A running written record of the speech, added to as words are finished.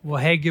Well,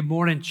 hey, good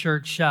morning,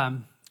 church. It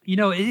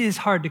is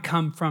hard to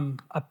come from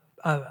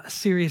a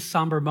serious,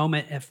 somber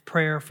moment of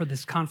prayer for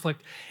this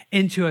conflict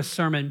into a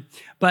sermon.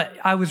 But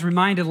I was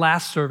reminded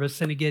last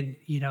service, and again,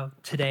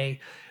 today,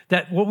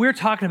 that what we're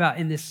talking about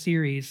in this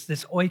series,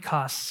 this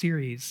Oikos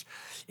series,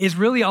 is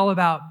really all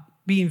about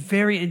being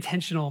very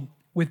intentional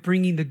with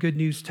bringing the good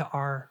news to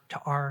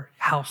our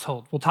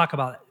household. We'll talk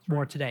about it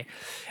more today.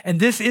 And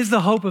this is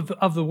the hope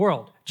of the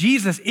world.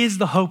 Jesus is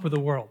the hope of the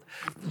world.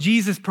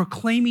 Jesus,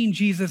 proclaiming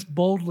Jesus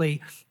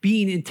boldly,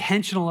 being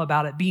intentional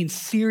about it, being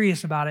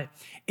serious about it,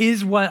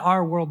 is what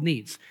our world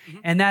needs.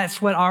 And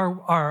that's what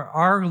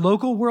our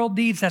local world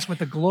needs. That's what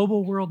the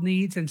global world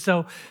needs. And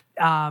so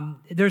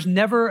there's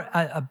never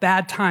a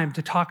bad time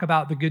to talk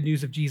about the good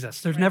news of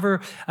Jesus. There's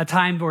never a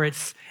time where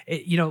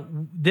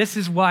this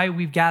is why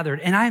we've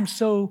gathered. And I'm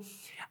so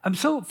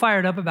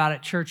fired up about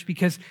it, church,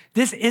 because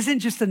this isn't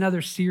just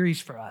another series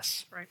for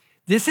us. Right.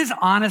 This is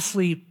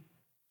honestly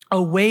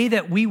a way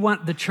that we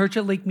want the church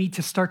at Lake Mead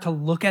to start to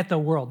look at the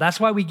world. That's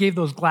why we gave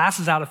those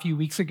glasses out a few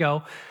weeks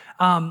ago,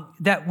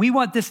 that we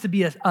want this to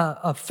be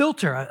a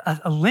filter,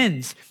 a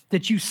lens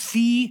that you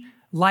see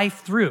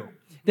life through,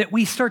 that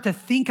we start to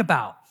think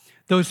about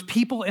those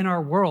people in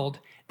our world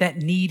that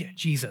need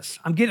Jesus.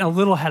 I'm getting a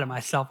little ahead of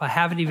myself. I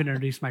haven't even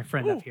introduced my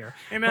friend up here.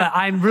 Amen. But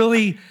I'm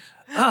really...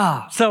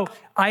 So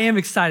I am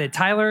excited.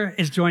 Tyler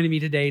is joining me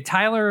today.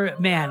 Tyler,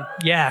 man,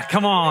 yeah,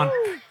 come on.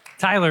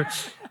 Tyler,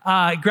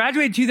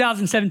 graduated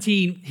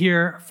 2017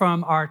 here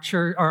from our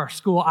church, our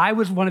school. I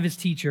was one of his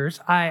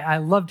teachers. I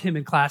loved him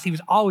in class. He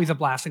was always a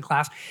blast in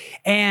class.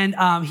 And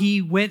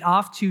he went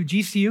off to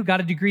GCU, got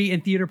a degree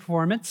in theater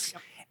performance,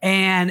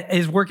 and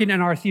is working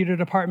in our theater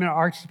department, our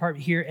arts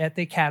department here at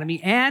the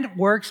academy, and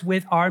works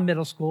with our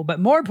middle school. But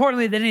more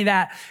importantly than any of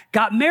that,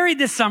 got married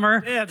this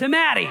summer to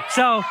Maddie.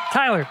 So,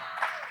 Tyler.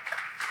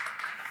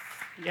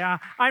 Yeah,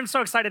 I'm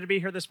so excited to be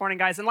here this morning,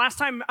 guys. And last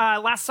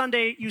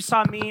Sunday, you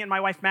saw me and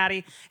my wife,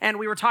 Maddie, and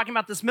we were talking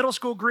about this middle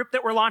school group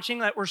that we're launching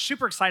that we're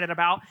super excited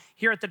about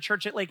here at the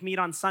church at Lake Mead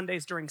on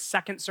Sundays during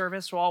second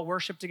service. We'll all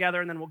worship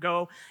together, and then we'll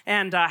go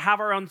and have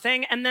our own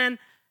thing. And then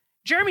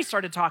Jeremy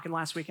started talking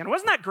last weekend.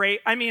 Wasn't that great?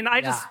 I mean,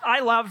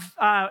 I love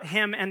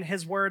him and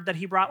his word that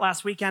he brought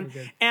last weekend.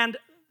 And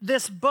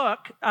this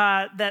book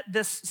that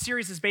this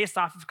series is based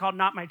off of, called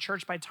Not My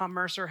Church by Tom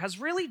Mercer, has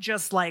really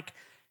just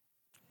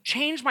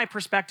changed my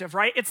perspective,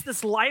 right? It's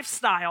this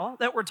lifestyle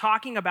that we're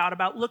talking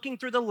about looking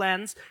through the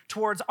lens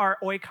towards our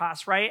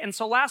oikos, right? And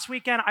so last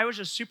weekend, I was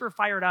just super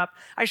fired up.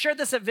 I shared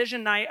this at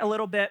Vision Night a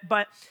little bit,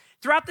 but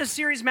throughout this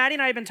series, Maddie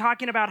and I have been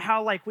talking about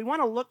how we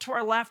want to look to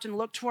our left and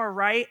look to our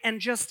right and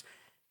just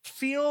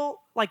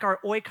feel like our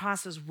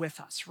oikos is with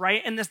us,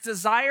 right? And this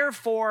desire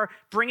for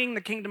bringing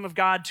the kingdom of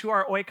God to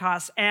our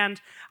oikos.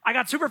 And I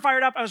got super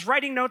fired up. I was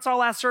writing notes all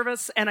last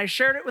service, and I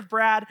shared it with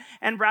Brad.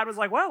 And Brad was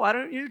like, well, why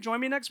don't you join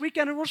me next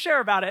weekend and we'll share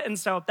about it. And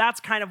so that's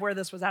kind of where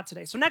this was at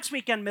today. So next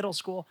weekend, middle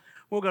school,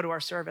 we'll go to our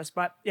service.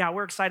 But yeah,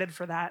 we're excited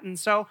for that. And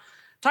so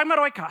talking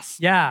about oikos.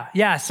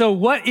 Yeah. So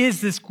what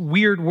is this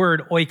weird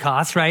word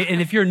oikos, right? And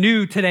if you're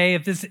new today,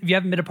 if you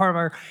haven't been a part of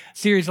our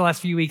series the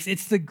last few weeks,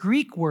 it's the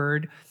Greek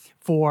word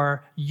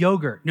for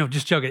yogurt. No,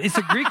 just joking. It's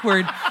a Greek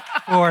word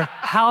for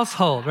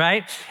household,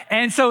 right?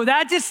 And so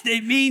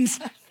it means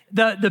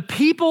the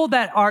people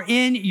that are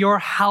in your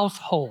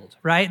household,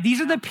 right? These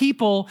are the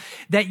people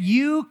that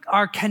you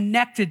are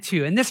connected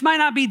to. And this might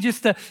not be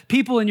just the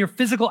people in your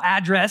physical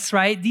address,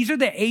 right? These are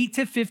the 8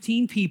 to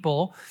 15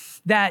 people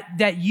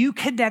that you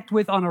connect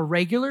with on a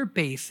regular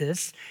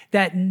basis,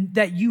 that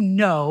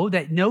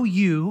know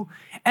you,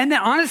 and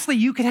that honestly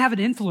you can have an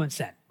influence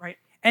in.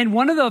 And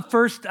one of the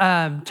first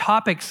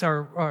topics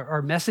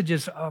or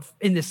messages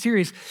in this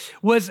series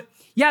was,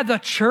 the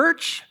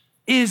church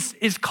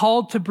is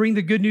called to bring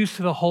the good news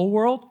to the whole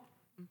world,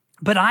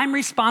 but I'm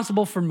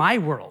responsible for my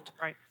world.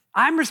 Right.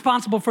 I'm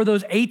responsible for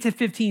those 8 to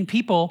 15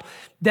 people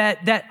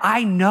that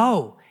I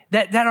know,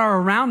 that are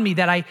around me,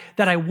 that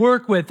I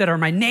work with, that are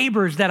my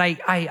neighbors, that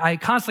I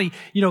constantly,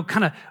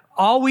 kind of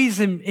always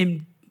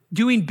am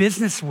doing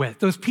business with,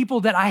 those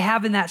people that I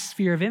have in that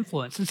sphere of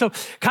influence. And so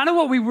kind of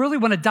what we really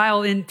want to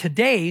dial in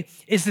today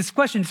is this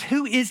question,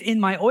 who is in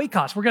my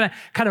oikos? We're going to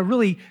kind of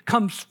really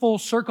come full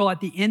circle at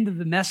the end of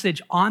the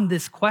message on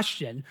this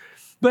question.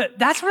 But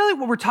that's really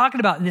what we're talking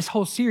about in this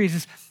whole series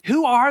is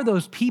who are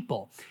those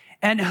people?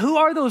 And who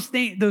are those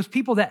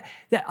people that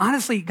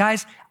honestly,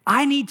 guys,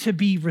 I need to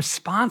be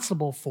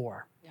responsible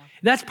for?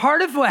 That's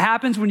part of what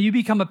happens when you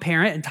become a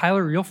parent. And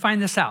Tyler, you'll find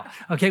this out.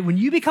 Okay. When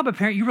you become a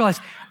parent, you realize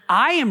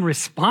I am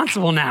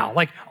responsible now.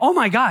 Oh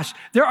my gosh,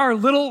 there are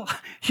little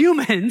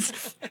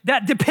humans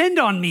that depend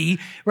on me,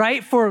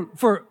 right?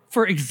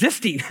 For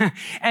existing.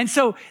 And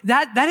so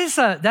that is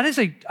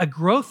a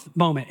growth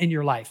moment in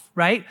your life,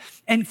 right?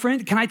 And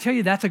friend, can I tell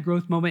you that's a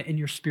growth moment in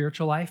your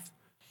spiritual life?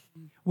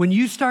 When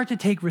you start to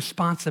take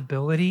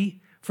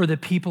responsibility for the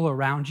people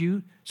around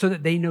you so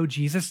that they know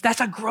Jesus, that's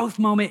a growth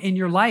moment in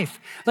your life.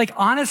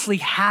 Honestly,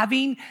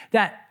 having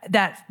that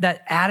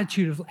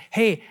attitude of,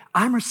 hey,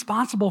 I'm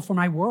responsible for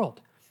my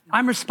world.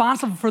 I'm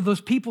responsible for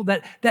those people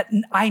that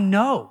I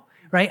know,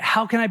 right?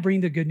 How can I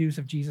bring the good news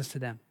of Jesus to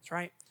them? That's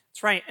right.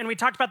 That's right. And we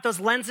talked about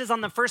those lenses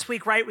on the first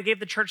week, right? We gave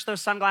the church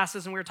those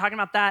sunglasses and we were talking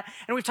about that.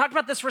 And we've talked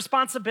about this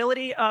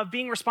responsibility of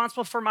being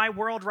responsible for my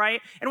world, right?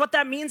 And what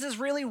that means is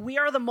really we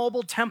are the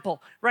mobile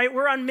temple, right?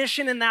 We're on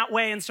mission in that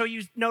way. And so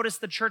you notice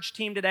the church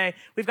team today,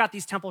 we've got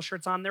these temple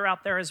shirts on. They're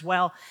out there as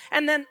well.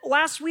 And then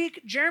last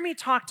week, Jeremy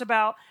talked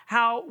about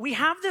how we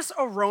have this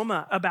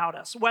aroma about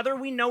us, whether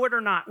we know it or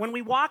not. When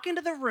we walk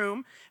into the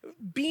room,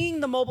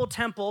 being the mobile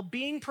temple,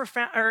 being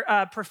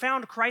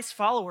profound Christ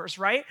followers,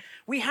 right?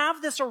 We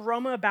have this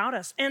aroma about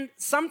us. And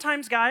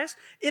sometimes, guys,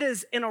 it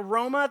is an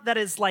aroma that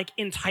is like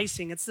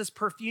enticing. It's this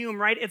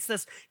perfume, right? It's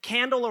this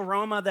candle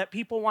aroma that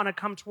people want to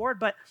come toward.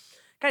 But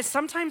guys,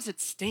 sometimes it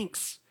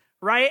stinks,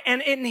 right?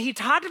 And he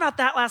talked about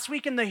that last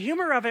week and the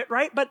humor of it,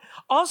 right? But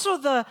also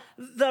the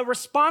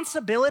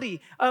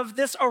responsibility of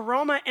this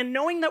aroma and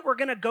knowing that we're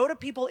going to go to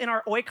people in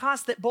our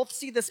oikos that both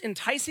see this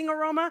enticing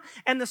aroma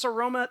and this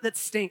aroma that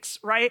stinks,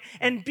 right?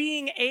 And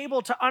being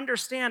able to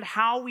understand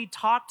how we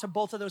talk to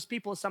both of those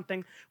people is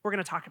something we're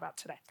going to talk about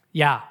today.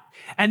 Yeah.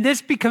 And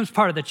this becomes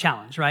part of the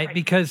challenge, right?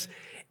 Because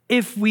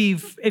if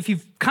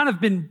you've kind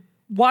of been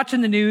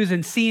watching the news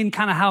and seeing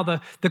kind of how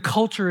the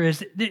culture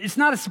is, it's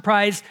not a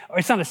surprise, or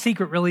it's not a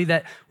secret really,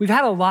 that we've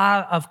had a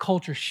lot of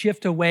culture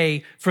shift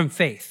away from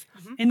faith.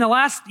 In the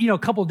last,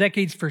 couple of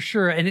decades for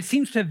sure, and it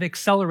seems to have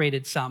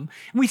accelerated some.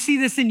 And we see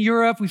this in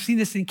Europe, we've seen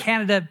this in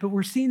Canada, but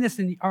we're seeing this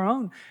in our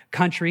own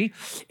country,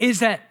 is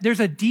that there's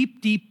a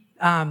deep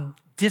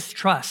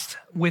distrust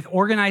with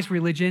organized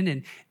religion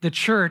and the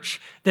church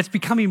that's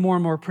becoming more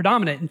and more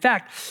predominant. In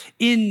fact,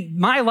 in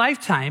my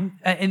lifetime,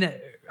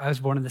 I was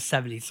born in the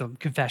 70s, so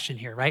confession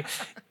here, right?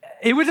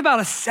 It was about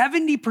a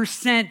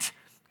 70%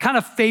 kind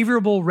of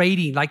favorable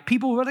rating. Like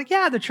people were like,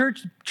 yeah, the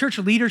church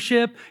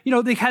leadership,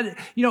 they had,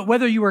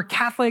 whether you were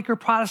Catholic or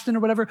Protestant or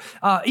whatever,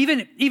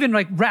 even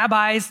like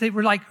rabbis, they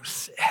were like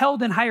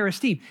held in higher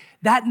esteem.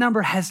 That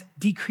number has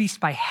decreased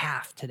by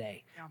half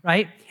today,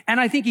 right? And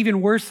I think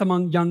even worse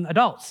among young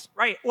adults.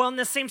 Right. Well, in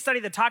the same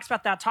study that talks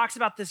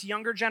about this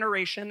younger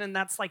generation, and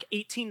that's like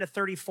 18 to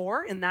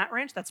 34 in that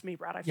range. That's me,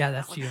 Brad.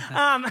 That's you.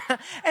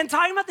 And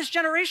talking about this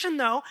generation,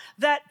 though,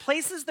 that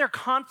places their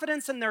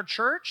confidence in their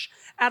church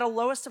at a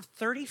lowest of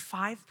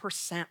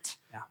 35%.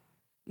 Yeah.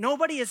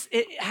 Nobody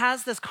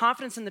has this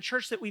confidence in the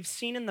church that we've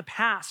seen in the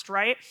past,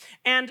 right?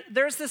 And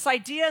there's this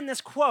idea in this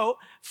quote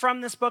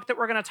from this book that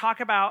we're going to talk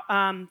about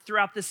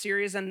throughout this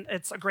series, and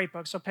it's a great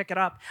book, so pick it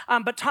up.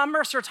 But Tom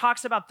Mercer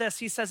talks about this.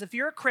 He says, if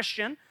you're a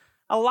Christian,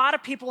 a lot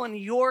of people in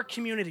your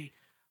community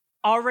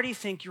already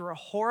think you're a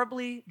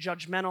horribly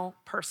judgmental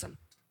person,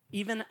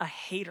 even a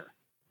hater.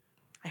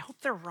 I hope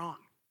they're wrong.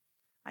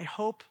 I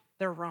hope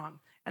they're wrong.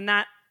 And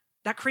that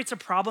creates a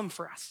problem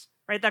for us.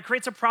 Right? That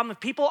creates a problem. If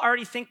people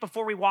already think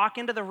before we walk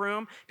into the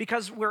room,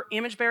 because we're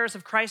image bearers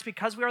of Christ,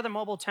 because we are the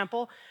mobile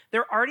temple,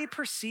 they're already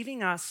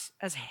perceiving us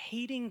as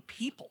hating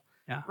people,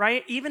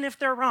 right? Even if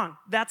they're wrong,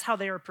 that's how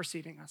they are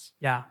perceiving us.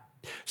 Yeah.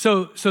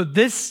 So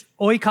this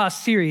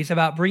Oikos series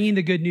about bringing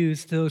the good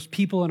news to those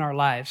people in our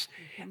lives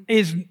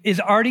is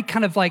already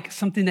kind of like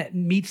something that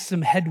meets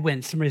some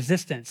headwinds, some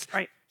resistance.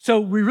 Right. So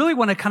we really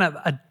want to kind of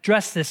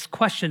address this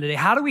question today.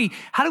 How do we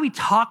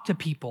talk to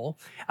people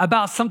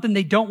about something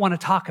they don't want to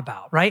talk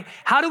about, right?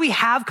 How do we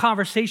have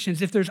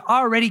conversations if there's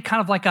already kind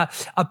of like a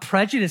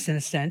prejudice in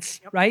a sense,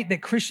 right?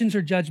 That Christians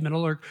are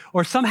judgmental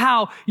or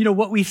somehow,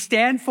 what we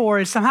stand for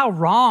is somehow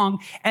wrong.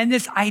 And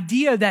this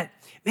idea that,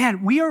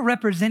 man, we are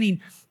representing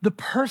the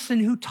person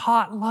who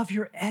taught love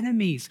your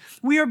enemies.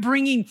 We are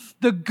bringing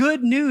the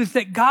good news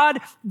that God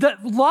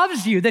that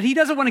loves you, that he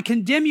doesn't want to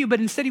condemn you, but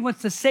instead he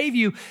wants to save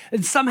you.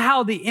 And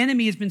somehow the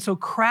enemy has been so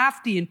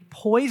crafty and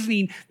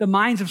poisoning the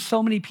minds of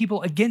so many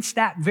people against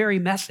that very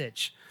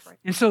message. Right.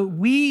 And so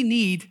we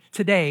need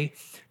today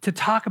to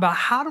talk about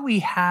how do we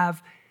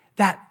have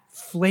that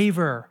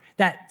flavor,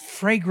 that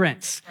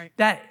fragrance,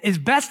 that as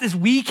best as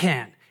we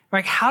can.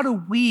 Like, how do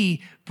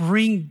we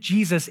bring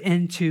Jesus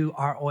into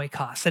our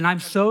oikos? And I'm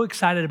so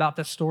excited about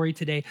this story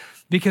today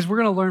because we're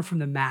going to learn from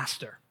the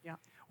master. Yeah.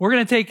 We're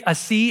going to take a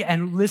seat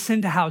and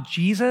listen to how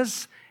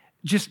Jesus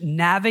just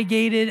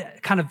navigated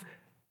kind of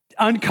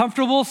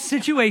uncomfortable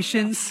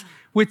situations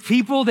with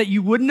people that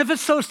you wouldn't have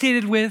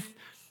associated with,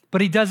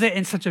 but he does it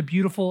in such a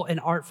beautiful and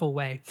artful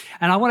way.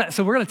 And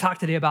so we're going to talk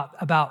today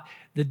about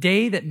the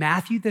day that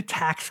Matthew, the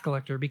tax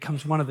collector,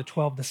 becomes one of the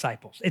 12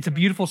 disciples. It's a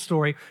beautiful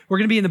story. We're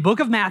going to be in the book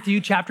of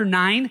Matthew, chapter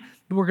 9.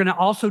 But we're going to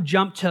also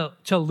jump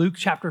to Luke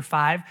chapter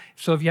 5.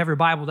 So if you have your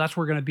Bible, that's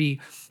where we're going to be.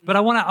 But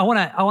I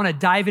want to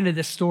dive into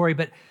this story.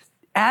 But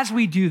as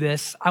we do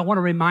this, I want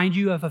to remind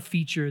you of a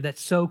feature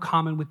that's so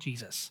common with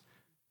Jesus.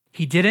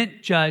 He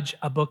didn't judge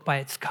a book by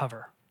its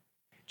cover.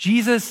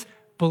 Jesus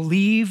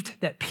believed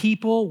that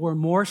people were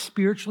more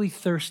spiritually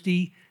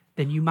thirsty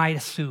than you might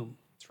assume.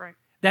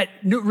 That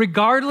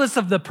regardless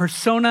of the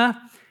persona,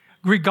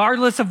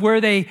 regardless of where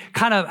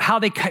how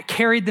they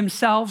carried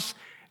themselves,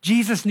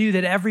 Jesus knew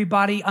that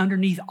everybody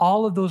underneath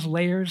all of those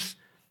layers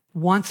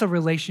wants a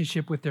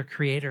relationship with their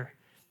Creator.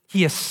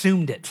 He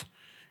assumed it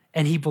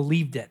and he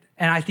believed it.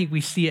 And I think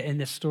we see it in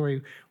this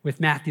story with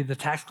Matthew, the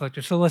tax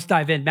collector. So let's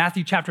dive in.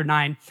 Matthew chapter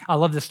 9. I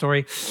love this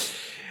story.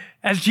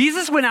 As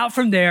Jesus went out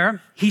from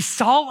there, he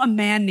saw a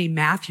man named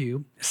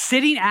Matthew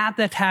sitting at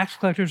the tax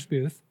collector's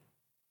booth.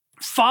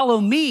 Follow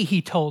me,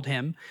 he told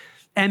him.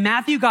 And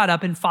Matthew got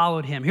up and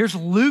followed him. Here's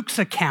Luke's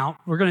account.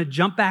 We're going to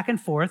jump back and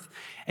forth.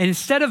 And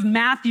instead of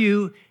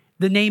Matthew,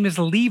 the name is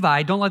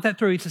Levi. Don't let that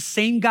throw you. It's the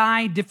same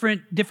guy,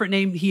 different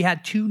name. He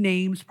had two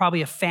names,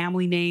 probably a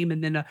family name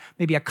and then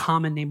maybe a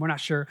common name. We're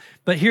not sure.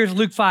 But here's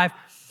Luke 5.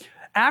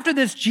 After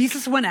this,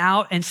 Jesus went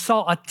out and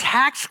saw a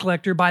tax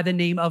collector by the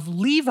name of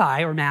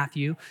Levi, or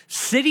Matthew,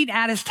 sitting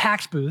at his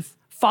tax booth.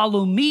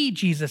 Follow me,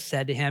 Jesus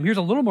said to him. Here's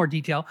a little more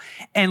detail.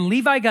 And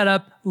Levi got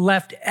up,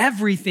 left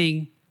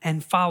everything,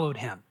 and followed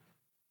him.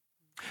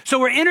 So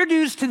we're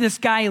introduced to this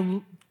guy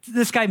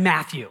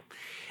Matthew.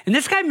 And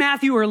this guy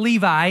Matthew, or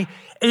Levi,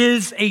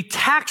 is a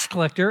tax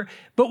collector.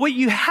 But what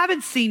you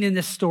haven't seen in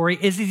this story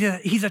is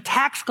he's a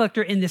tax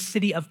collector in the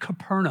city of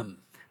Capernaum.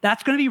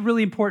 That's going to be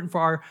really important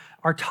for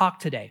our talk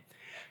today.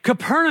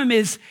 Capernaum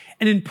is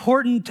an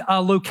important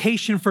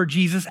location for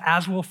Jesus,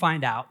 as we'll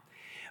find out.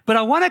 But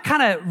I want to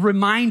kind of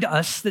remind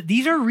us that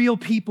these are real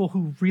people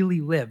who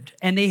really lived,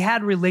 and they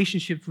had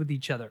relationships with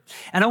each other.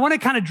 And I want to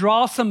kind of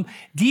draw some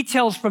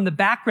details from the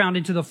background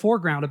into the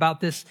foreground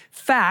about this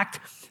fact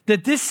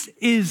that this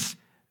is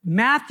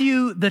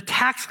Matthew, the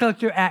tax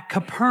collector at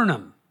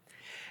Capernaum.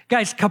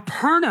 Guys,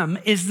 Capernaum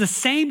is the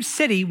same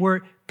city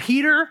where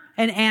Peter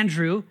and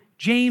Andrew,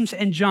 James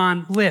and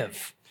John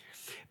live.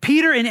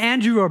 Peter and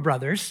Andrew are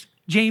brothers.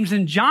 James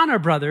and John are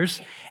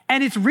brothers.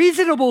 And it's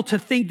reasonable to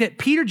think that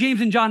Peter, James,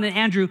 and John and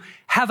Andrew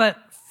have a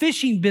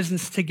fishing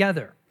business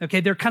together.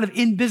 Okay, they're kind of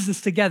in business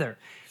together.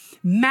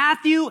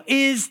 Matthew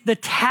is the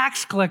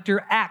tax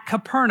collector at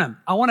Capernaum.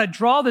 I want to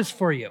draw this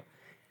for you.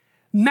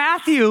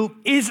 Matthew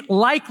is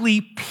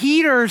likely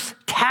Peter's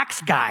tax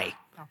guy.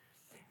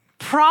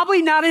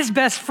 Probably not his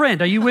best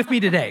friend. Are you with me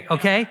today?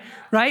 Okay,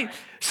 right?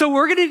 So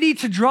we're going to need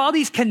to draw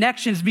these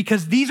connections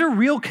because these are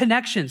real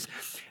connections.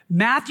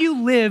 Matthew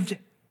lived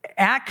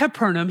at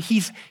Capernaum.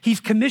 He's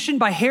commissioned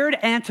by Herod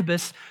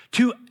Antipas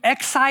to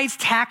excise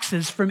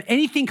taxes from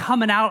anything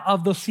coming out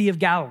of the Sea of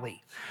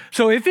Galilee.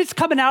 So if it's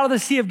coming out of the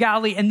Sea of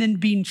Galilee and then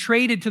being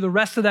traded to the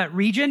rest of that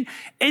region,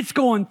 it's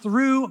going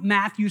through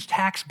Matthew's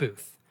tax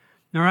booth.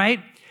 All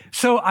right?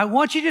 So I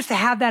want you just to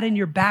have that in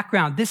your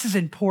background. This is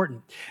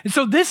important. And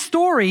so this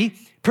story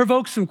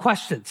provokes some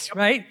questions,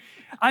 right?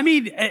 I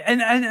mean,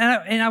 and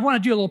I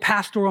want to do a little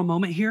pastoral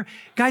moment here.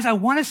 Guys, I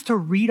want us to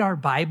read our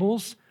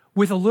Bibles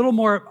with a little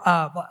more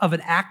of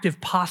an active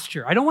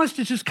posture. I don't want us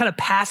to just kind of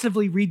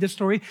passively read the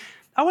story.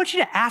 I want you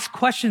to ask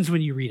questions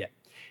when you read it.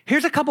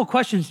 Here's a couple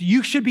questions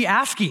you should be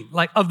asking,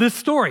 like, of this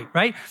story,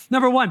 right?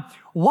 Number one,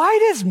 why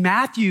does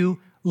Matthew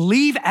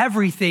leave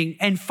everything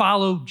and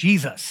follow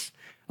Jesus?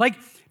 Like,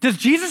 does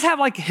Jesus have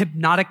like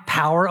hypnotic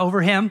power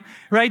over him,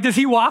 right? Does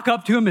he walk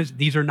up to him as,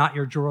 these are not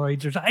your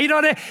droids or something? You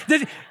know,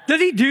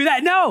 does he do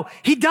that? No,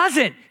 he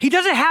doesn't. He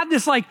doesn't have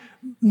this like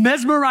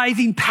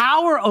mesmerizing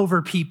power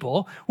over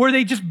people where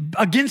they just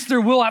against their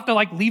will have to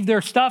like leave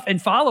their stuff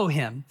and follow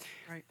him.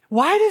 Right.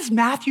 Why does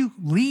Matthew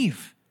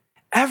leave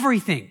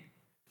everything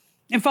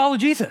and follow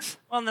Jesus?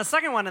 Well, and the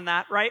second one in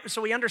that, right?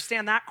 So we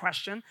understand that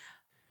question,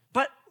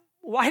 but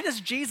why does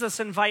Jesus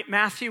invite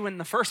Matthew in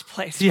the first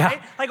place, right?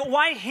 Like,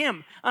 why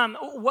him?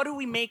 What do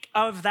we make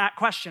of that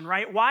question,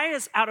 right? Why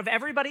is, out of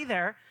everybody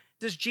there,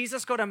 does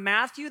Jesus go to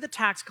Matthew, the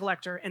tax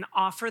collector, and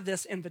offer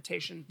this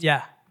invitation?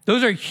 Yeah,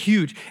 those are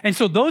huge. And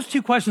so those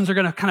two questions are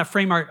going to kind of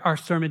frame our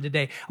sermon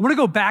today. I want to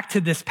go back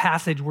to this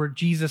passage where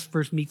Jesus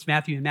first meets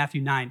Matthew in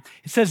Matthew 9.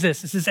 It says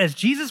this. It says, as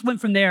Jesus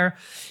went from there,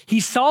 he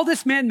saw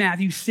this man,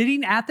 Matthew,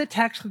 sitting at the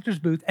tax collector's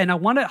booth. And I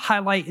want to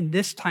highlight in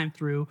this time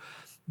through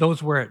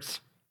those words.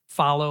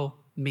 Follow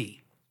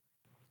me.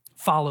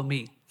 Follow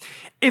me.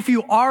 If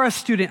you are a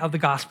student of the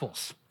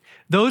Gospels,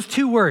 those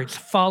two words,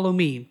 follow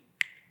me,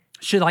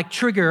 should like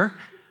trigger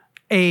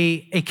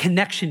a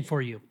connection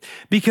for you,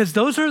 because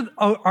those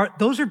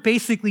are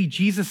basically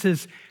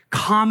Jesus's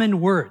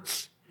common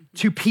words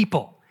to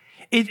people.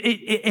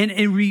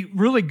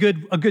 Really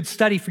a good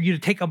study for you to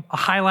take a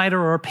highlighter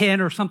or a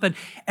pen or something.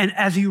 And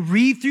as you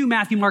read through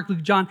Matthew, Mark,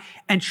 Luke, John,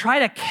 and try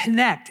to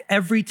connect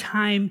every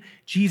time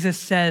Jesus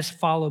says,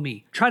 follow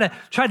me. Try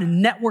to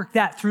network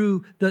that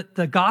through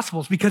the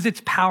Gospels because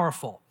it's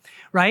powerful,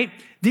 right?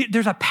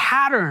 There's a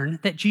pattern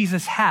that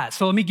Jesus has.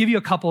 So let me give you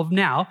a couple of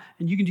now,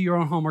 and you can do your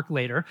own homework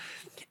later.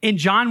 In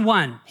John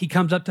 1, he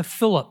comes up to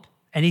Philip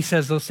and he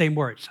says those same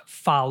words,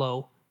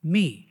 follow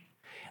me.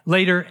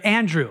 Later,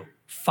 Andrew,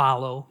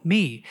 follow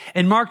me.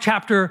 In Mark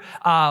chapter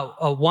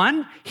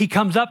 1, he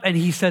comes up and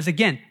he says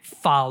again,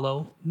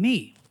 follow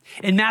me.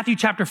 In Matthew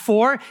chapter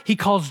 4, he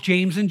calls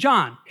James and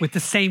John with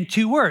the same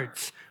two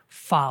words,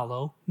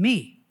 follow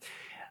me.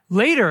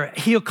 Later,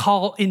 he'll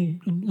call in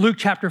Luke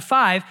chapter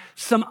 5,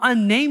 some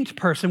unnamed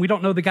person. We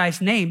don't know the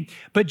guy's name,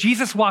 but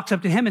Jesus walks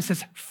up to him and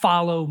says,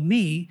 follow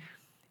me.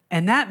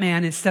 And that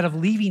man, instead of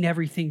leaving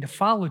everything to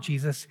follow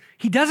Jesus,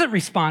 he doesn't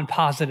respond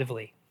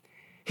positively.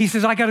 He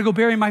says, I got to go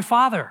bury my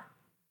father.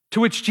 To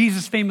which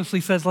Jesus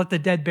famously says, let the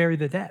dead bury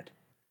the dead.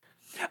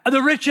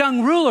 The rich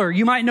young ruler,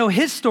 you might know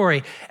his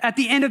story. At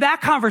the end of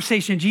that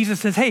conversation, Jesus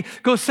says, hey,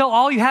 go sell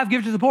all you have,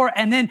 give it to the poor,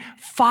 and then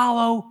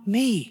follow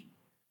me.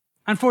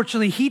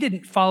 Unfortunately, he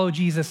didn't follow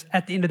Jesus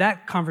at the end of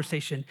that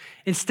conversation.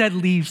 Instead,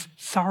 leaves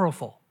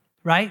sorrowful,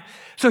 right?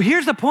 So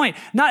here's the point.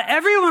 Not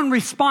everyone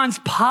responds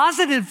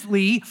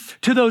positively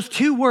to those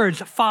two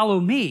words,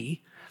 follow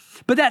me,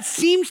 but that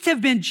seems to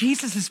have been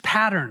Jesus's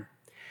pattern.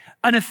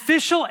 An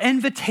official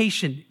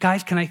invitation.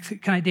 Guys, can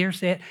I dare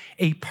say it?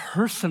 A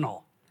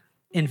personal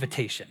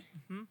invitation.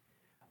 Mm-hmm.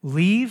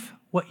 Leave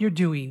what you're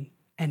doing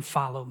and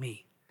follow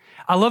me.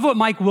 I love what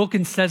Mike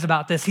Wilkins says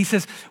about this. He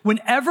says,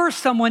 whenever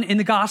someone in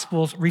the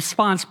Gospels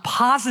responds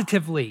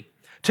positively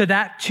to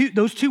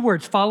those two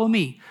words, follow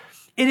me,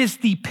 it is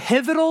the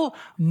pivotal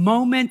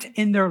moment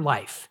in their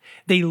life.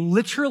 They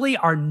literally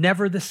are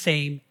never the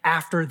same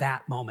after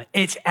that moment.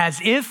 It's as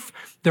if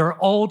their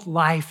old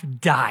life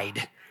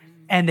died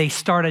and they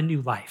start a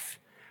new life.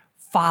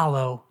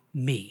 Follow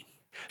me.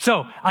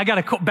 So I got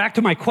to go back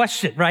to my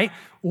question, right?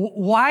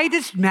 Why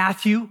does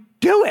Matthew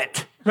do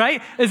it,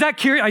 right? Is that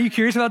curious? Are you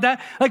curious about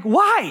that? Like,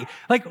 why?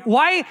 Like,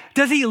 why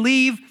does he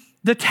leave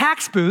the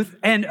tax booth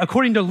and,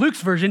 according to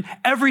Luke's version,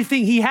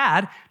 everything he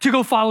had to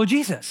go follow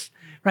Jesus,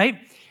 right?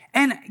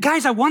 And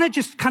guys, I want to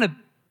just kind of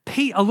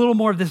paint a little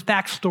more of this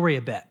backstory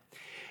a bit.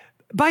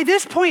 By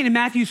this point in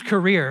Matthew's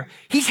career,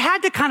 he's had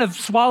to kind of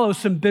swallow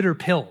some bitter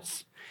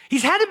pills.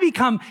 He's kind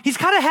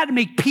of had to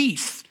make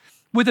peace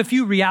with a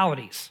few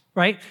realities,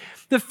 right?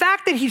 The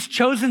fact that he's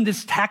chosen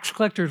this tax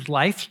collector's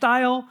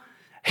lifestyle,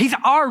 he's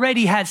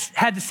already had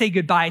to say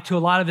goodbye to a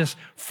lot of his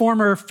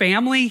former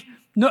family.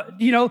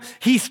 No,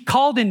 he's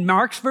called in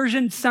Mark's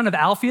version, son of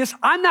Alphaeus.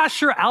 I'm not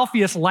sure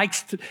Alphaeus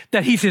likes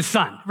that he's his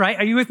son, right?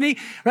 Are you with me?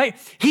 Right?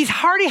 He's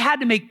already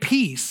had to make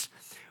peace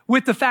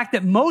with the fact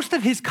that most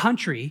of his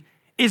country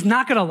is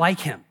not going to like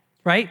him,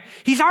 right?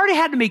 He's already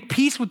had to make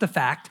peace with the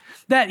fact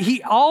that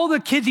all the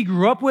kids he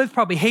grew up with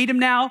probably hate him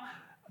now.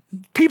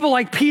 People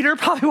like Peter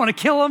probably want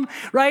to kill him,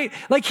 right?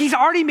 Like, he's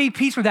already made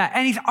peace with that,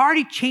 and he's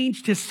already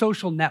changed his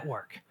social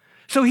network.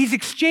 So he's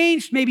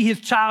exchanged maybe his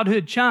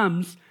childhood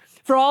chums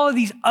for all of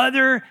these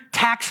other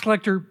tax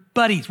collector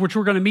buddies, which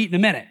we're going to meet in a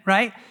minute,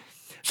 right?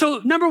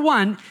 So number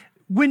one,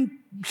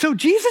 so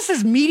Jesus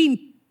is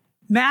meeting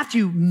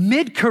Matthew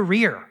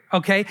mid-career,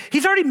 okay?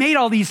 He's already made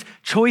all these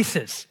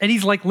choices, and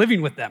he's like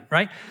living with them,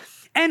 right?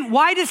 And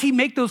why does he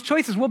make those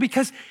choices? Well,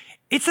 because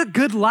it's a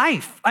good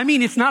life. I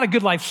mean, it's not a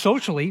good life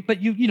socially,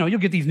 but you'll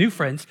get these new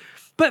friends.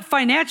 But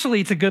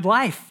financially, it's a good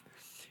life.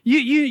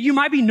 You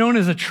might be known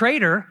as a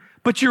trader,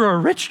 but you're a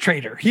rich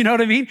trader. You know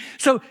what I mean?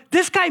 So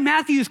this guy,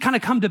 Matthew, has kind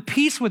of come to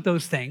peace with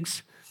those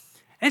things.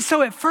 And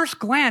so at first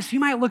glance, you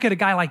might look at a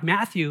guy like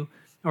Matthew,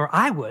 or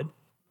I would,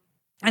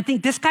 and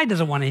think this guy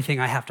doesn't want anything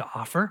I have to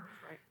offer.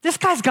 Right. This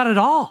guy's got it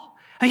all.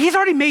 And he's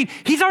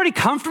already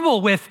comfortable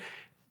with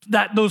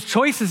those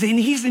choices, and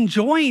he's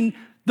enjoying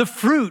the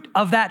fruit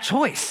of that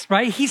choice,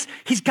 right? He's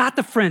got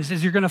the friends,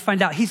 as you're going to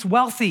find out. He's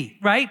wealthy,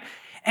 right?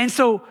 And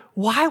so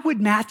why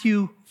would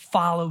Matthew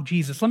follow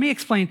Jesus? Let me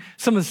explain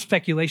some of the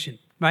speculation,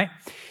 right?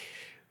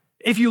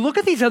 If you look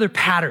at these other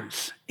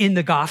patterns in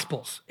the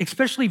Gospels,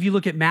 especially if you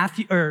look at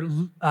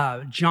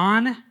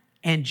John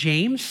and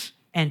James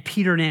and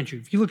Peter and Andrew,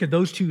 if you look at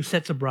those two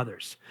sets of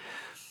brothers,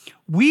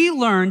 we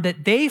learn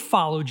that they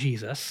follow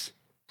Jesus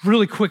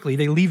really quickly.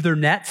 They leave their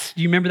nets.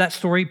 Do you remember that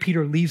story?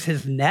 Peter leaves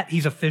his net.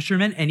 He's a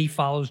fisherman and he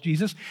follows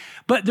Jesus.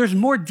 But there's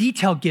more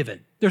detail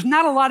given. There's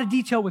not a lot of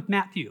detail with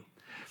Matthew,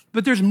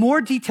 but there's more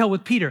detail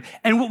with Peter.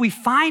 And what we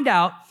find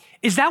out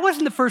is that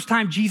wasn't the first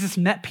time Jesus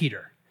met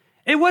Peter.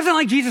 It wasn't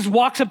like Jesus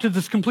walks up to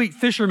this complete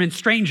fisherman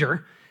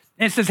stranger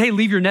and says, hey,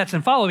 leave your nets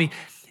and follow me.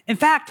 In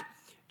fact,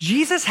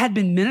 Jesus had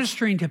been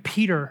ministering to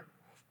Peter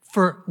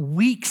for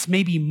weeks,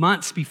 maybe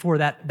months before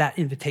that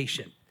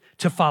invitation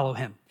to follow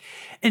him.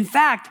 In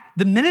fact,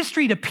 the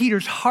ministry to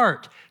Peter's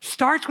heart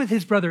starts with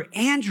his brother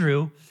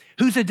Andrew,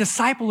 who's a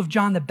disciple of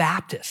John the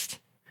Baptist.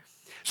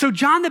 So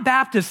John the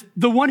Baptist,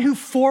 the one who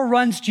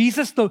foreruns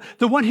Jesus, the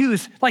one who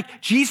is like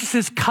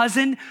Jesus's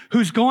cousin,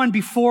 who's going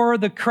before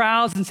the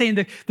crowds and saying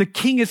the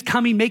king is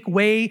coming, make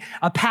way,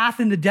 a path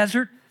in the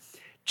desert.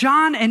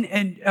 John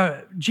and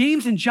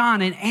James and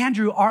John and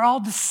Andrew are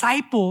all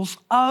disciples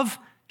of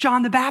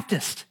John the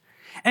Baptist.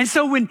 And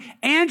so when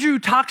Andrew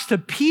talks to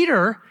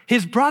Peter,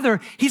 his brother,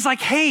 he's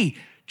like, hey,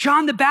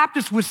 John the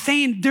Baptist was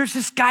saying there's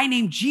this guy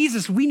named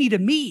Jesus we need to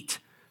meet.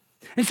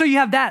 And so you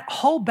have that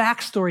whole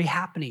backstory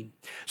happening.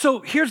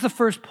 So here's the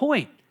first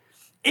point.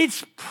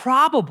 It's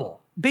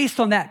probable, based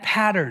on that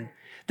pattern,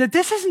 that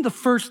this isn't the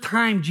first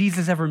time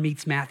Jesus ever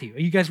meets Matthew. Are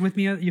you guys with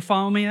me? You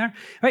follow me there?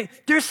 Right?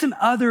 There's some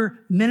other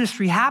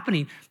ministry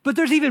happening, but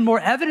there's even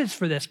more evidence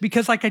for this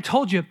because, like I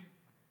told you,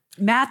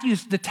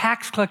 Matthew's the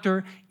tax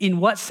collector in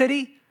what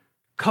city?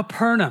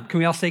 Capernaum. Can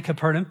we all say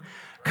Capernaum?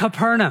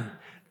 Capernaum.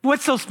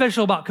 What's so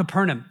special about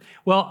Capernaum?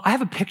 Well, I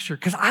have a picture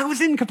because I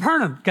was in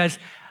Capernaum. Guys,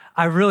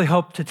 I really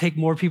hope to take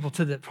more people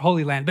to the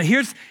Holy Land. But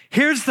here's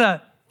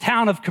the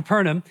town of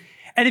Capernaum.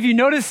 And if you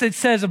notice, it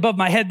says above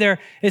my head there,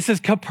 it says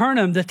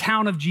Capernaum, the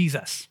town of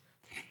Jesus.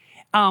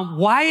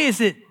 Why is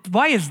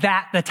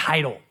that the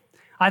title?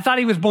 I thought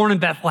he was born in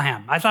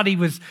Bethlehem. I thought he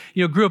was,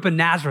 grew up in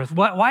Nazareth.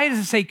 Why does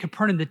it say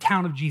Capernaum, the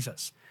town of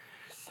Jesus?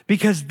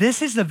 Because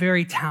this is the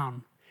very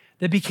town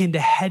that became the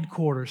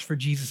headquarters for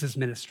Jesus'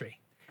 ministry.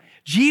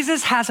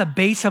 Jesus has a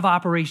base of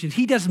operations.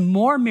 He does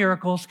more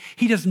miracles.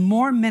 He does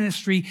more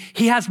ministry.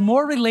 He has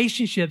more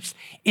relationships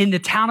in the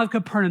town of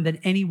Capernaum than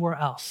anywhere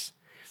else.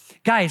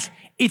 Guys,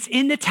 it's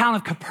in the town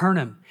of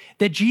Capernaum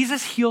that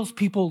Jesus heals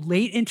people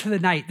late into the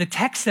night. The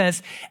text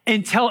says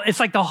it's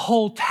like the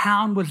whole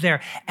town was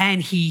there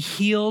and he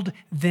healed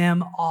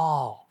them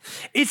all.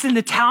 It's in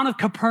the town of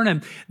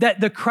Capernaum that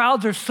the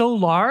crowds are so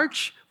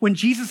large when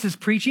Jesus is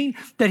preaching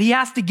that he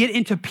has to get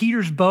into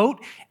Peter's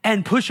boat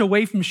and push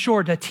away from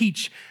shore to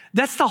teach.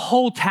 That's the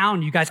whole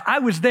town, you guys. I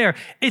was there.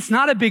 It's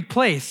not a big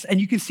place,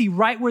 and you can see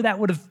right where that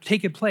would have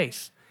taken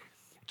place.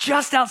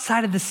 Just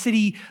outside of the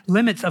city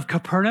limits of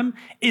Capernaum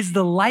is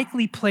the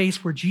likely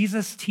place where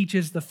Jesus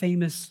teaches the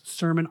famous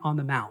Sermon on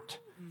the Mount.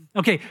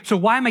 Okay, so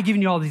why am I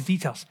giving you all these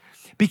details?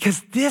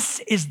 Because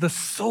this is the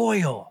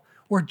soil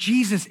where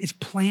Jesus is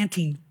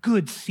planting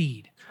good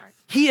seed.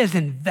 He is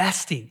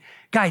investing.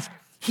 Guys,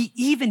 he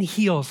even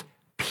heals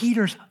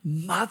Peter's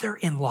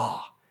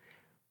mother-in-law.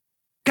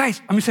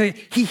 Guys, I'm gonna say,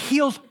 he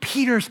heals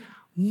Peter's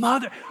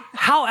mother.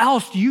 How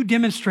else do you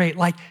demonstrate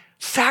like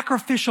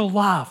sacrificial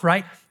love,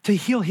 right? To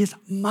heal his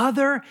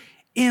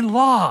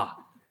mother-in-law.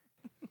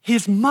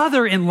 His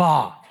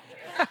mother-in-law.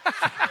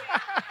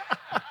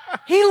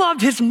 He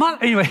loved his mother.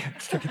 Anyway,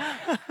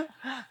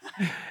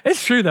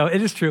 it's true though.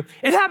 It is true.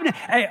 It happened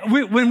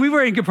when we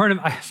were in Capernaum.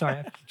 Sorry,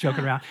 I'm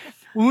joking around.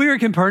 When we were in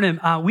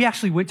Capernaum, we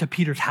actually went to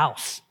Peter's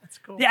house. That's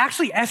cool. They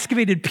actually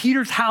excavated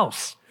Peter's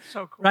house.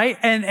 So cool. Right?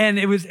 And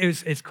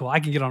it's cool. I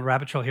can get on a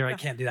rabbit trail here. I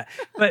can't do that.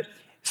 But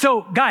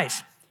so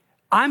guys,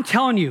 I'm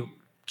telling you,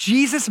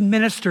 Jesus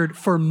ministered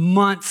for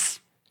months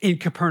in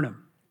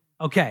Capernaum.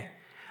 Okay.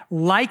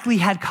 Likely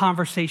had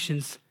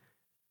conversations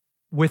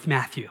with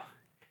Matthew.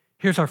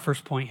 Here's our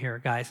first point here,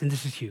 guys. And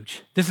this is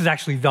huge. This is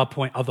actually the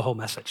point of the whole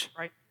message.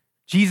 Right.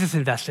 Jesus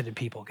invested in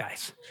people,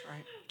 guys.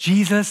 Right.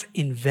 Jesus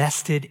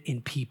invested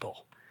in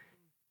people.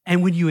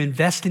 And when you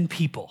invest in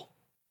people,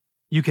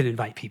 you can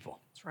invite people.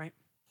 That's right.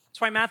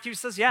 That's why Matthew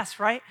says yes,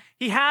 right?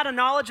 He had a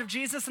knowledge of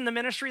Jesus and the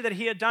ministry that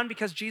he had done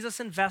because Jesus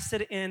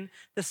invested in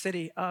the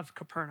city of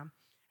Capernaum.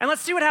 And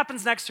let's see what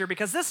happens next year,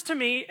 because this to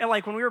me,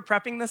 like when we were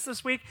prepping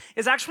this week,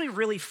 is actually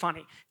really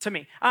funny to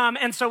me.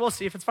 And so we'll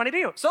see if it's funny to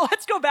you. So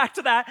let's go back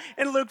to that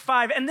in Luke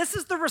 5. And this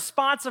is the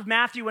response of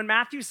Matthew when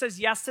Matthew says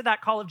yes to that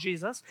call of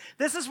Jesus.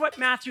 This is what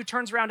Matthew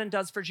turns around and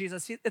does for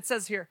Jesus. It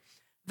says here,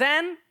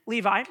 then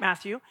Levi,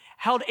 Matthew,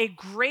 held a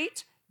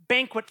great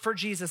banquet for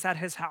Jesus at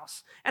his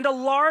house, and a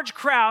large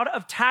crowd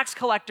of tax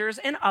collectors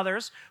and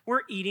others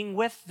were eating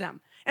with them.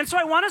 And so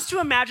I want us to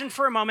imagine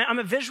for a moment, I'm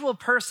a visual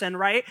person,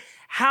 right?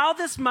 How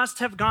this must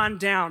have gone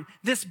down,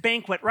 this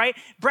banquet, right?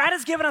 Brad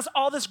has given us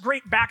all this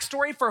great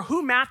backstory for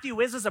who Matthew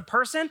is as a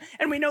person,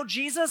 and we know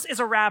Jesus is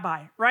a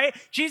rabbi, right?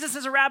 Jesus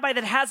is a rabbi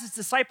that has his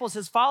disciples,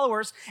 his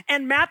followers,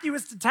 and Matthew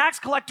is the tax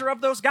collector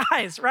of those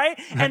guys, right?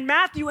 And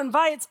Matthew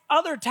invites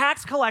other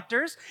tax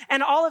collectors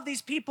and all of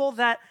these people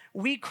that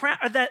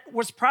that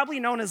was probably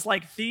known as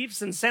like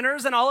thieves and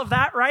sinners and all of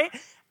that, right?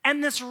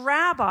 And this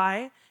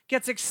rabbi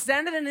gets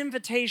extended an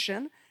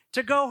invitation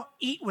to go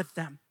eat with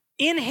them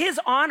in his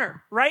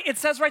honor, right? It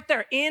says right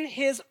there, in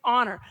his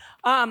honor.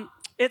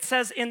 It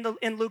says in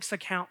Luke's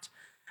account.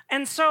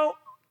 And so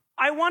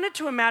I wanted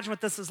to imagine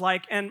what this is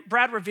like, and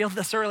Brad revealed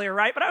this earlier,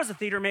 right? But I was a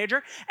theater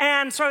major,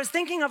 and so I was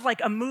thinking of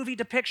like a movie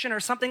depiction or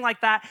something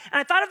like that,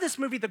 and I thought of this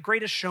movie, The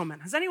Greatest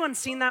Showman. Has anyone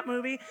seen that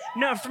movie?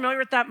 No, familiar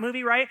with that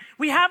movie, right?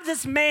 We have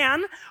this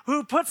man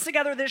who puts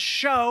together this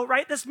show,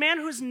 right? This man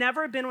who's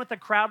never been with a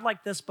crowd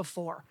like this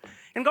before.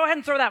 And go ahead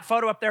and throw that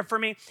photo up there for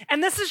me.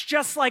 And this is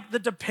just like the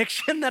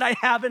depiction that I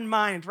have in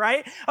mind,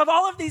 right? Of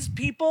all of these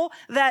people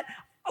that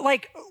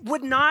like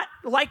would not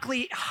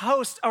likely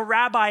host a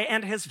rabbi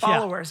and his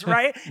followers,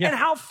 right? Yeah. And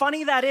how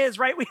funny that is,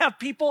 right? We have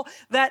people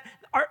that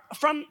are,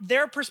 from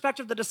their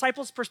perspective, the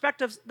disciples'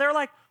 perspectives, they're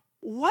like,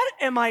 what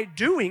am I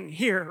doing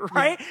here,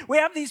 right? Yeah. We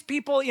have these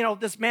people,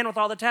 this man with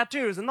all the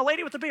tattoos and the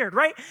lady with the beard,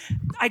 right?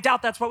 I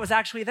doubt that's what was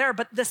actually there,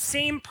 but the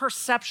same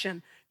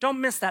perception,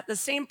 don't miss that, the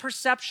same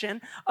perception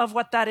of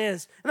what that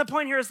is. And the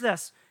point here is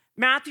this: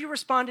 Matthew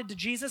responded to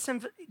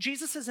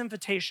Jesus's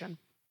invitation,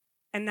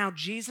 and now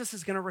Jesus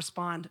is going to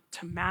respond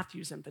to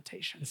Matthew's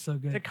invitation. It's so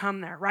good. To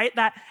come there, right?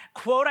 That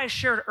quote I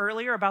shared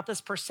earlier about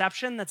this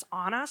perception that's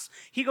on us,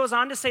 he goes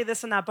on to say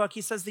this in that book.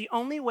 He says, the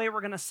only way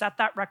we're going to set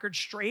that record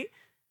straight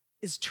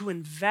is to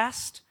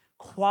invest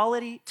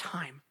quality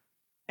time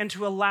and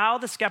to allow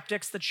the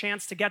skeptics the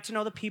chance to get to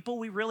know the people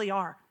we really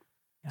are.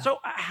 Yeah. So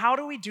how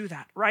do we do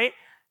that, right?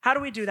 How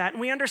do we do that?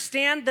 And we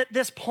understand that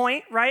this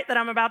point, right, that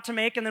I'm about to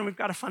make, and then we've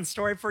got a fun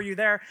story for you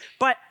there,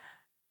 but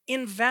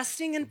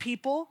investing in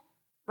people,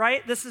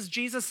 right? This is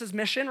Jesus's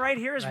mission right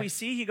here. As we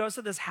see, he goes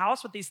to this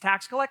house with these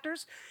tax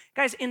collectors.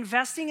 Guys,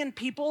 investing in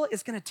people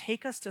is going to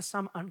take us to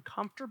some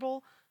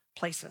uncomfortable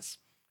places,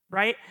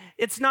 right?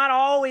 It's not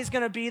always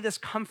going to be this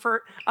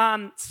comfort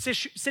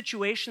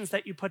situations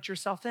that you put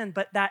yourself in,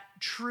 but that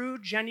true,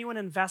 genuine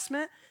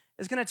investment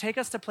is going to take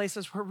us to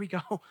places where we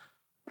go,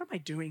 what am I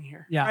doing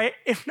here? Yeah. Right?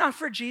 If not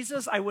for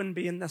Jesus, I wouldn't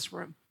be in this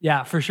room.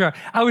 Yeah, for sure.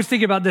 I was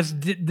thinking about this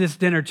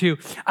dinner too.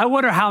 I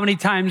wonder how many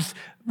times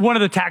one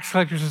of the tax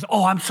collectors says,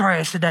 "Oh, I'm sorry,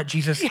 I said that,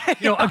 Jesus.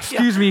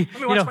 Excuse me."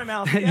 Let me wash my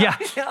mouth.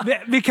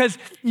 Because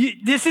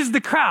this is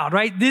the crowd,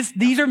 right?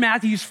 These are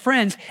Matthew's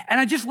friends, and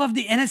I just love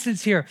the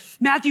innocence here.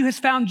 Matthew has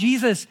found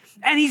Jesus,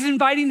 and he's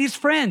inviting his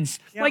friends.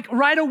 Yep. Like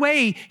right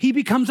away, he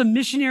becomes a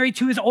missionary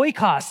to his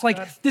oikos.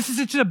 Like this is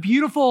such a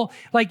beautiful,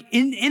 like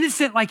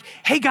innocent, like,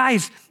 hey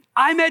guys.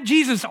 I met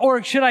Jesus,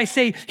 or should I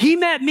say, he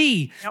met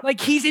me. Yep.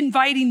 Like he's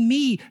inviting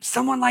me,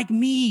 someone like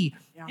me,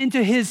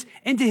 into his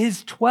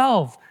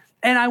 12.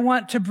 And I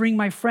want to bring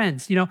my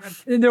friends,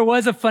 And there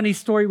was a funny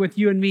story with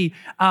you and me.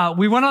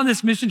 We went on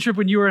this mission trip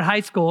when you were in high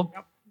school.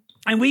 Yep.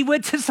 And we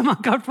went to some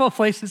uncomfortable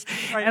places,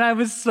 and I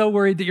was so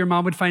worried that your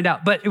mom would find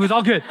out, but it was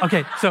all good.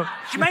 Okay, so.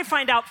 She might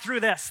find out through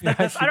this.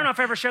 I don't know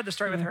if I ever shared the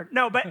story with her.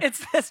 No, but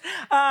it's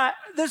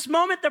this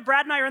moment that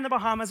Brad and I are in the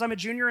Bahamas. I'm a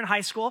junior in high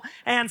school,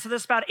 and so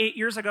this is about 8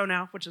 years ago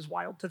now, which is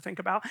wild to think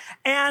about.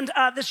 And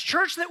this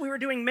church that we were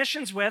doing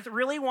missions with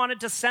really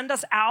wanted to send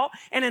us out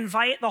and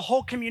invite the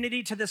whole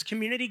community to this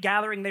community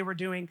gathering they were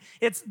doing.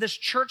 It's this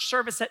church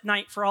service at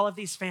night for all of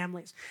these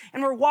families.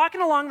 And we're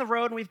walking along the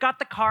road, and we've got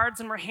the cards,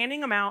 and we're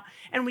handing them out,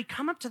 and we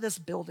come up to this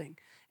building.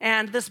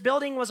 And this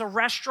building was a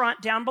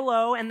restaurant down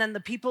below, and then the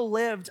people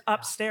lived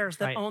upstairs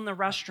that owned the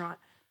restaurant.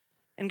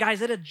 And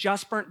guys, it had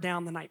just burnt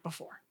down the night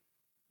before.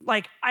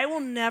 Like, I will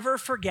never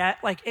forget,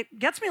 like, it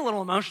gets me a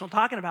little emotional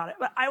talking about it,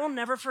 but I will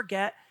never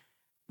forget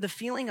the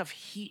feeling of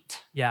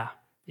heat. Yeah.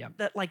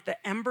 That, like, the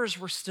embers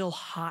were still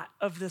hot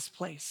of this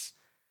place.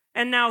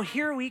 And now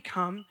here we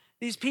come,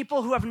 these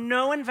people who have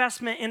no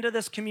investment into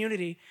this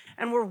community,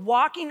 and we're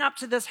walking up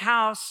to this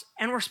house,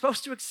 and we're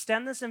supposed to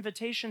extend this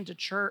invitation to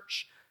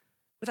church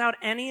without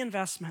any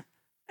investment.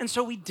 And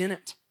so we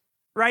didn't,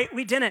 right?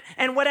 We didn't.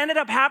 And what ended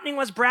up happening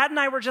was Brad and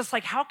I were just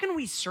like, how can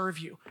we serve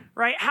you,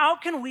 right? How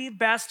can we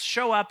best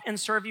show up and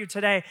serve you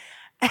today?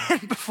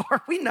 And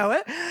before we know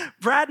it,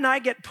 Brad and I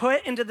get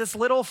put into this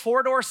little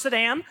 4-door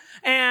sedan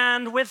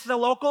and with the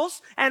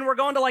locals, and we're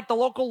going to like the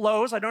local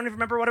Lowe's. I don't even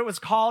remember what it was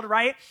called,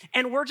 right?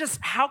 And we're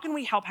just, how can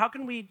we help? How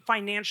can we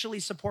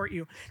financially support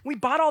you? We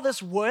bought all this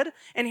wood,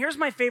 and here's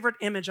my favorite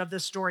image of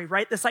this story,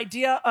 right? This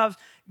idea of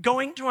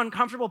going to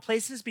uncomfortable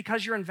places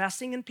because you're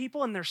investing in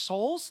people and their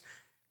souls.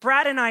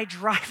 Brad and I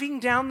driving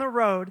down the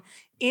road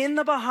in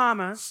the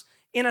Bahamas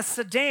in a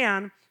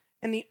sedan,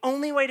 and the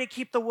only way to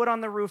keep the wood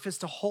on the roof is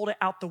to hold it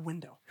out the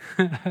window.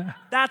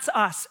 That's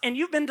us. And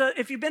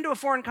if you've been to a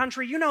foreign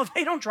country, you know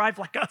they don't drive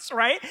like us,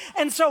 right?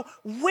 And so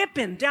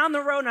whipping down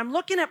the road, and I'm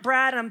looking at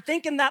Brad, and I'm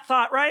thinking that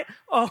thought, right?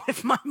 Oh,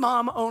 if my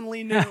mom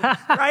only knew,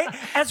 right?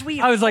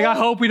 I was like, I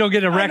hope we don't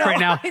get a wreck right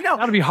now. I know.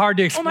 That'll be hard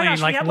to explain. Oh my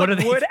gosh, like, we have what like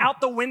are they? wood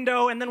out the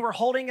window, and then we're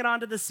holding it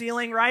onto the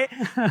ceiling, right?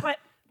 But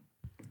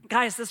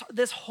guys,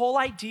 this whole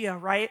idea,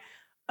 right,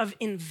 of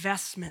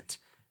investment,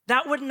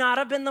 that would not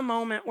have been the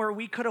moment where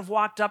we could have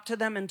walked up to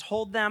them and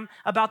told them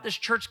about this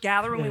church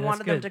gathering we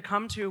wanted them to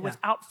come to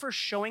without first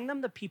showing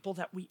them the people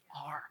that we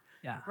are,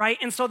 right?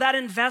 And so that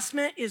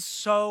investment is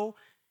so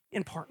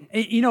important.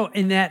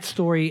 In that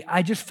story,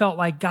 I just felt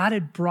like God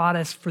had brought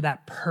us for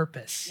that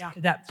purpose,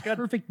 that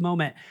perfect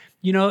moment.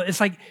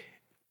 It's like,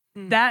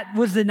 that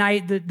was the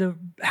night that the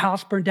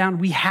house burned down.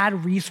 We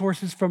had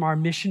resources from our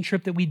mission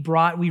trip that we'd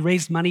brought. We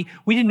raised money.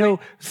 We didn't know,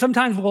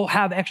 sometimes we'll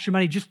have extra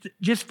money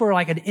just for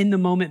like an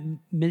in-the-moment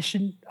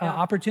mission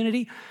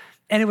opportunity.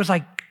 And it was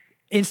like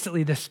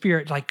instantly the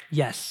Spirit, like,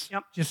 yes,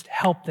 just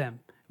help them.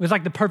 It was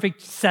like the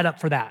perfect setup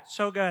for that.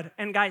 So good.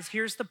 And guys,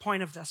 here's the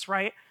point of this,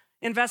 right?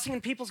 Investing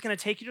in people is going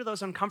to take you to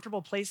those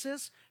uncomfortable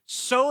places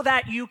so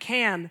that you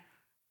can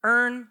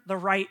earn the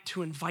right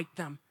to invite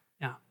them.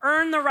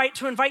 Earn the right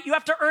to invite. You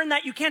have to earn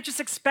that. You can't just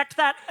expect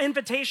that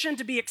invitation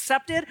to be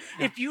accepted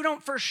if you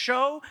don't first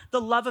show the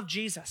love of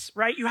Jesus,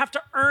 right? You have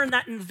to earn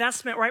that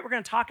investment, right? We're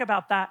going to talk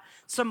about that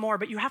some more,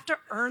 but you have to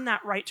earn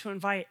that right to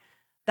invite.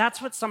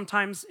 That's what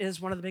sometimes is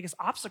one of the biggest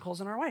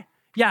obstacles in our way.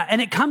 Yeah, and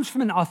it comes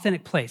from an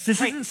authentic place.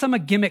 This isn't some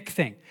gimmick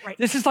thing. Right.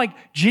 This is like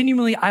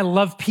genuinely, I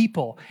love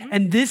people.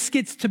 And this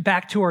gets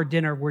back to our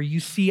dinner where you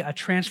see a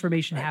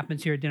transformation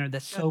happens here at dinner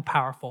that's so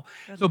powerful.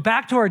 So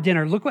back to our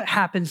dinner, look what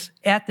happens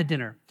at the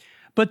dinner.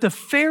 But the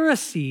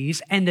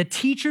Pharisees and the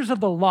teachers of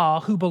the law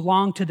who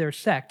belonged to their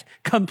sect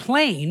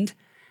complained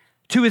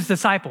to his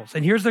disciples.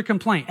 And here's their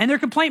complaint. And their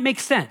complaint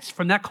makes sense.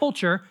 From that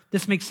culture,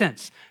 this makes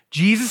sense.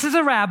 Jesus is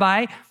a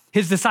rabbi.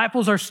 His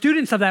disciples are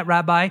students of that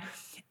rabbi.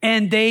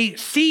 And they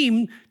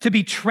seem to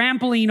be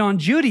trampling on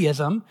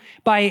Judaism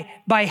by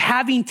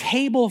having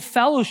table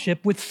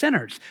fellowship with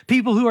sinners,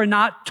 people who are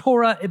not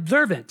Torah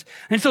observant.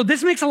 And so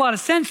this makes a lot of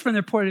sense from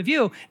their point of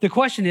view. The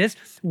question is,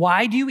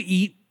 why do you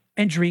eat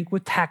and drink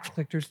with tax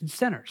collectors and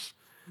sinners?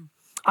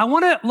 I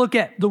want to look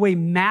at the way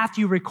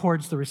Matthew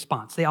records the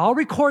response. They all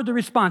record the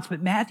response,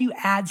 but Matthew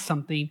adds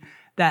something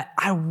that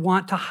I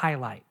want to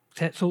highlight.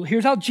 So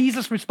here's how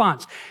Jesus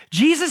responds.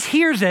 Jesus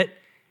hears it,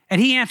 and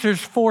he answers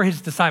for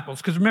his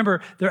disciples. Because remember,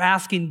 they're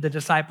asking the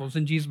disciples,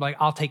 and Jesus is like,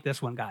 I'll take this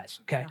one,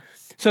 guys, okay?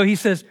 So he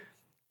says,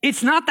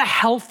 It's not the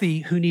healthy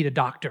who need a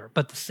doctor,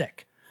 but the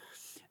sick.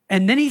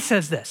 And then he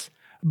says this,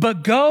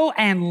 but go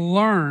and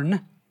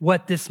learn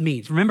what this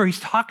means. Remember, he's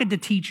talking to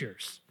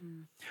teachers.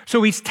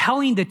 So he's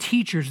telling the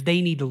teachers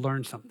they need to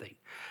learn something.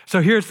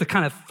 So here's the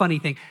kind of funny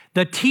thing.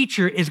 The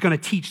teacher is going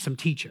to teach some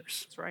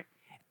teachers. That's right.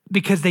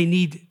 Because they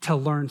need to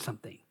learn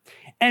something.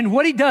 And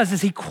what he does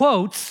is he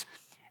quotes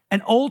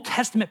an Old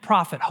Testament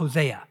prophet,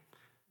 Hosea,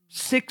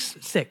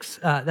 6:6.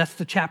 That's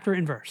the chapter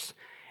and verse.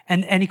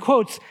 And he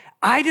quotes,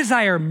 I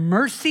desire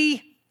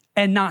mercy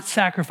and not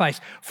sacrifice,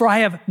 for I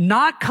have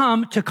not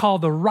come to call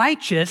the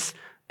righteous,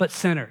 but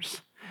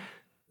sinners.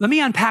 Let me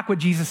unpack what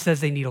Jesus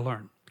says they need to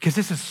learn, because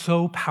this is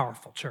so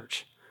powerful,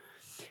 church.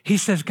 He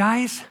says,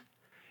 guys,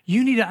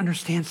 you need to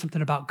understand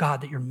something about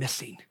God that you're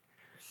missing.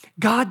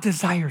 God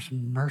desires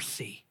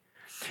mercy.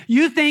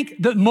 You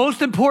think the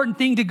most important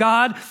thing to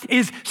God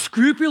is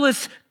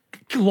scrupulous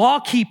law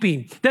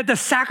keeping, that the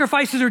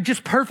sacrifices are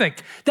just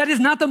perfect. That is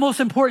not the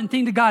most important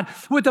thing to God.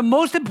 What the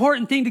most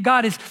important thing to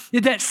God is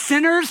that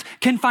sinners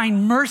can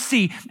find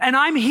mercy. And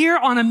I'm here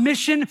on a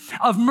mission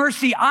of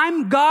mercy.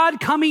 I'm God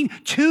coming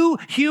to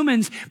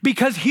humans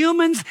because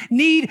humans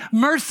need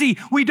mercy.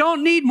 We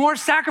don't need more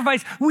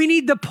sacrifice. We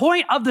need the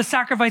point of the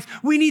sacrifice.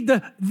 We need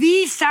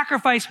the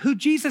sacrifice, who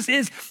Jesus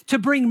is, to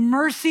bring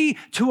mercy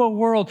to a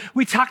world.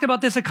 We talked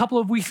about this a couple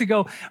of weeks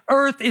ago.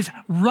 Earth is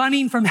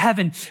running from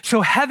heaven.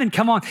 So heaven,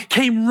 come on,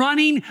 came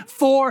running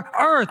for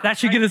earth. That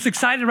should get us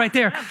excited right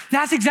there.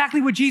 That's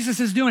exactly what Jesus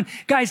is doing.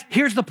 Guys,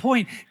 here's the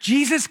point.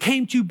 Jesus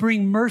came to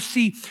bring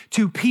mercy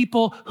to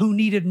people who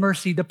needed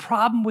mercy. The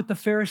problem with the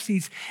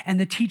Pharisees and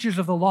the teachers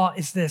of the law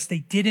is this: they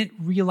didn't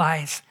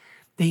realize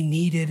they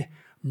needed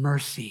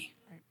mercy.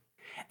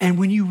 And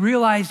when you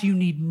realize you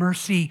need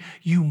mercy,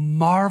 you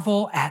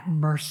marvel at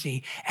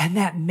mercy, and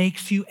that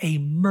makes you a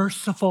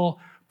merciful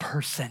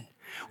person.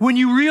 When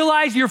you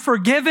realize you're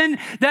forgiven,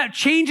 that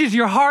changes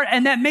your heart,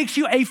 and that makes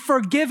you a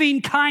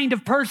forgiving kind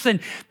of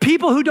person.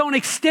 People who don't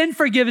extend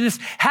forgiveness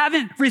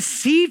haven't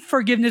received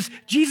forgiveness.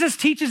 Jesus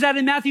teaches that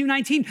in Matthew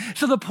 19.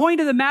 So the point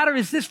of the matter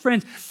is this,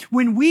 friends: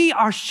 when we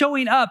are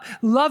showing up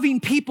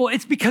loving people,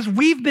 it's because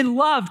we've been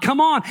loved.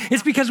 Come on.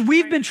 It's because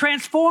we've been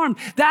transformed.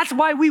 That's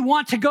why we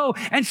want to go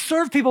and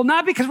serve people,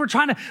 not because we're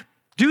trying to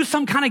do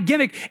some kind of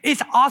gimmick.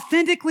 It's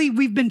authentically,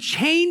 we've been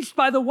changed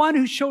by the one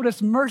who showed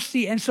us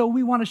mercy, and so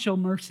we want to show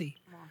mercy.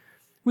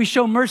 We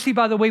show mercy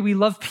by the way we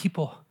love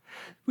people.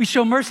 We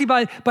show mercy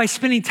by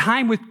spending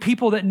time with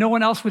people that no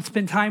one else would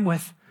spend time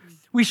with.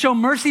 We show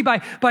mercy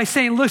by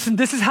saying, listen,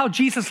 this is how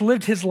Jesus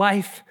lived his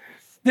life.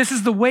 This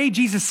is the way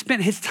Jesus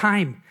spent his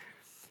time.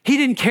 He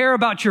didn't care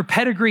about your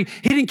pedigree.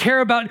 He didn't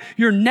care about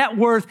your net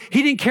worth.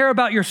 He didn't care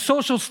about your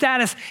social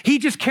status. He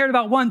just cared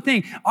about one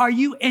thing. Are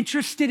you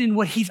interested in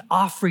what he's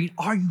offering?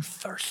 Are you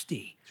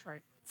thirsty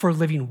for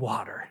living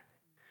water?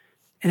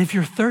 And if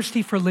you're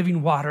thirsty for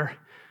living water,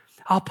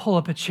 I'll pull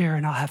up a chair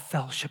and I'll have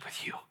fellowship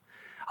with you.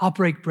 I'll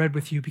break bread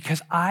with you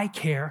because I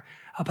care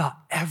about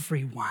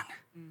everyone.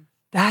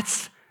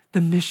 That's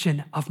the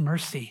mission of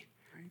mercy.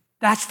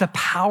 That's the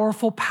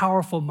powerful,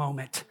 powerful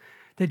moment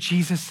that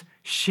Jesus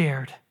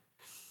shared.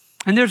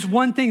 And there's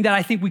one thing that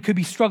I think we could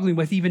be struggling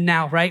with even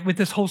now, right? With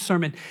this whole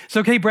sermon. It's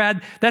okay,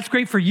 Brad, that's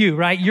great for you,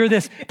 right? You're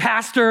this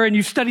pastor and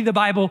you study the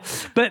Bible,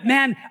 but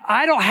man,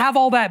 I don't have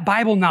all that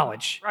Bible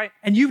knowledge. Right.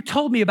 And you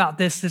told me about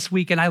this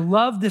week, and I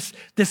love this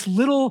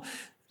little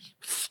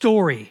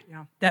story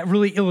that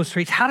really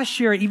illustrates how to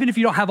share it, even if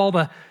you don't have all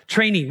the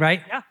training,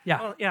 right?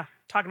 Yeah. Well, yeah.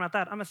 Talking about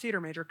that, I'm a theater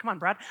major. Come on,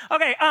 Brad.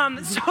 Okay,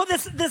 so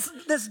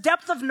this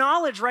depth of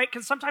knowledge, right,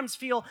 can sometimes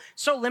feel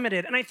so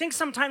limited. And I think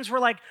sometimes we're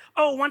like,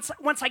 oh,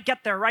 once I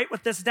get there, right,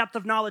 with this depth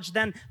of knowledge,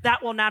 then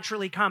that will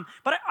naturally come.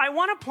 But I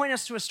want to point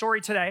us to a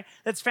story today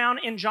that's found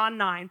in John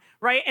 9,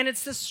 right? And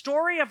it's the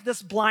story of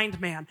this blind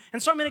man.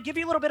 And so I'm going to give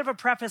you a little bit of a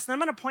preface, and then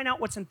I'm going to point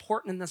out what's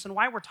important in this and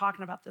why we're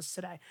talking about this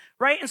today,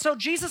 right? And so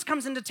Jesus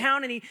comes into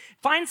town and he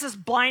finds this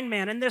blind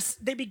man, and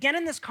they begin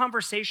in this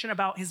conversation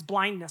about his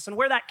blindness and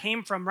where that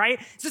came from, right?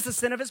 Is this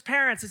a sin of his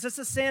parents? Is this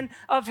a sin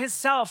of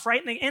himself, right?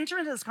 And they enter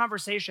into this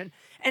conversation,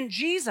 and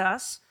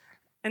Jesus,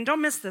 and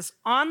don't miss this,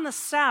 on the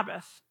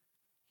Sabbath,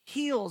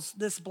 heals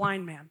this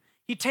blind man.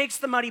 He takes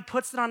the mud, he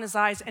puts it on his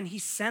eyes, and he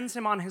sends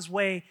him on his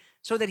way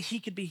so that he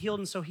could be healed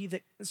and so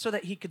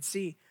that he could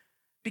see.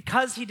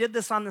 Because he did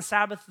this on the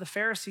Sabbath, the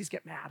Pharisees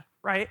get mad,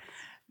 right?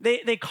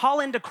 They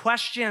call into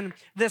question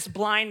this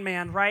blind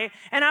man, right?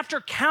 And after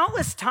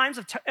countless times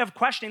of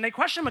questioning, they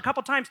question him a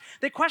couple times.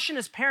 They question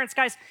his parents.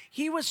 Guys,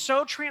 he was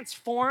so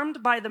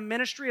transformed by the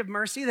ministry of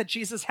mercy that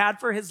Jesus had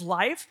for his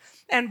life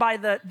and by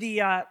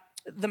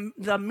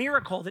the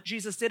miracle that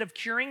Jesus did of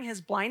curing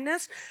his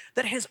blindness,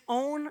 that his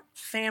own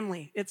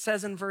family, it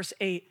says in verse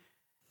 8,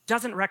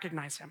 doesn't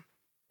recognize him.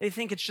 They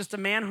think it's just a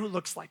man who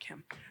looks like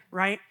him,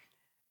 right?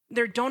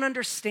 They don't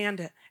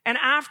understand it. And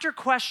after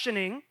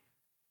questioning,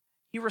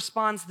 he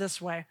responds this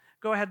way.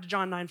 Go ahead to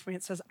John 9 for me.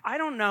 It says, I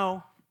don't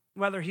know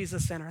whether he's a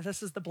sinner.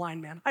 This is the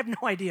blind man. I have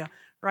no idea,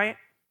 right?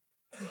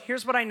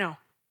 Here's what I know.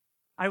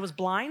 I was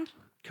blind.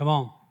 Come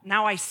on.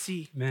 Now I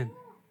see. Amen.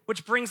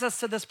 Which brings us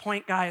to this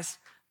point, guys.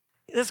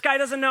 This guy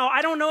doesn't know.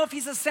 I don't know if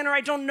he's a sinner.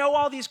 I don't know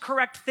all these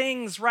correct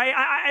things, right?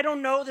 I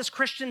don't know this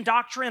Christian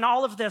doctrine,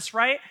 all of this,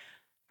 right?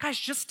 Guys,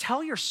 just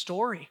tell your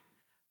story.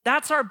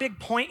 That's our big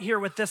point here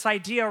with this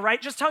idea, right?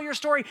 Just tell your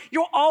story.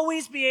 You'll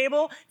always be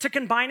able to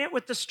combine it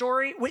with the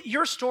story, with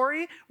your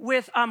story,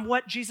 with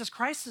what Jesus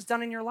Christ has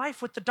done in your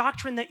life, with the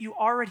doctrine that you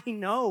already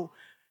know.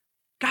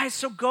 Guys,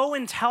 so go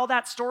and tell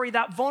that story.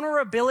 That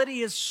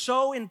vulnerability is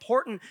so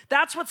important.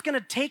 That's what's going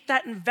to take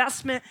that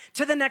investment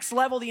to the next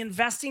level, the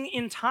investing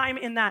in time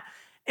in that.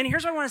 And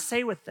here's what I want to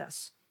say with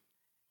this.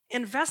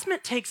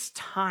 Investment takes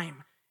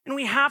time. And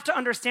we have to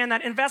understand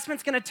that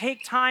investment's going to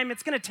take time.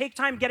 It's going to take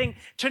time getting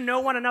to know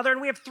one another.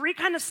 And we have three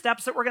kind of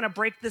steps that we're going to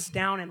break this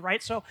down in,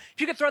 right? So if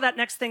you could throw that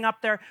next thing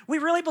up there. We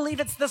really believe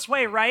it's this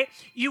way, right?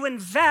 You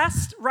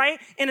invest, right?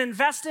 And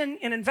investing,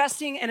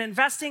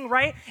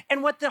 right?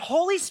 And what the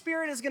Holy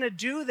Spirit is going to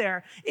do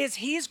there is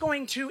he's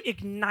going to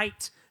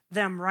ignite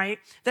them, right?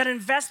 That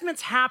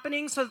investment's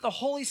happening so that the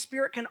Holy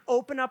Spirit can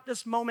open up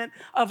this moment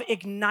of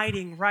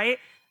igniting, right?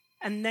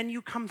 And then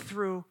you come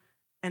through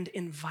and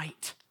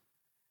invite.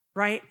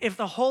 Right? If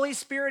the Holy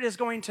Spirit is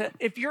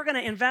if you're going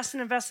to invest,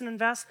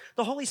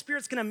 the Holy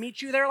Spirit's going to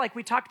meet you there, like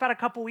we talked about a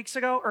couple weeks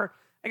ago, or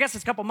I guess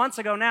it's a couple months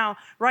ago now,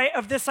 right?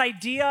 Of this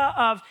idea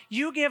of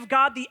you give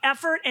God the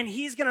effort and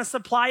he's going to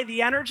supply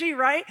the energy,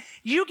 right?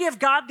 You give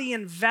God the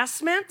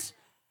investment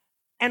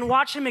and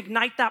watch him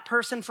ignite that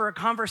person for a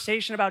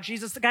conversation about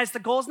Jesus. Guys, the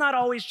goal is not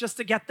always just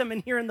to get them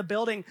in here in the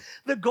building.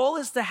 The goal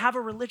is to have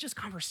a religious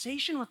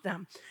conversation with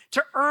them,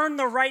 to earn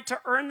the right to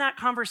earn that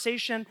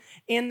conversation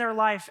in their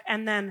life,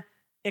 and then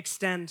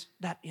extend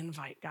that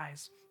invite,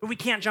 guys. But we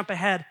can't jump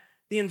ahead.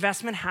 The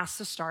investment has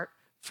to start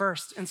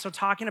first. And so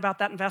talking about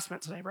that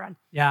investment today, Brad.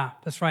 Yeah,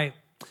 that's right.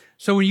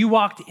 So when you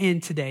walked in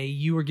today,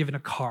 you were given a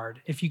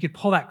card. If you could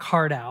pull that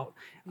card out,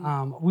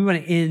 we want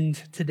to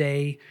end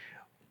today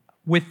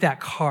with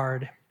that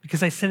card,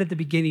 because I said at the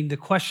beginning, the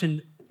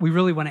question we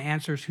really want to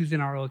answer is who's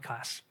in our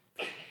Oikos?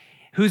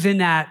 Who's in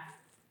that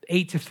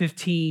 8 to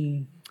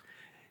 15,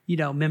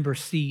 member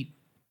seat?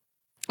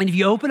 And if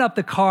you open up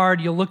the card,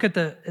 you'll look at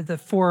the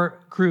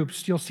four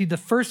groups. You'll see the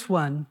first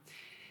one,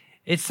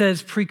 it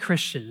says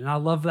pre-Christian. And I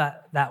love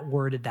that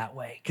worded that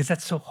way because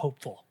that's so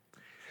hopeful.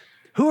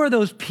 Who are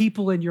those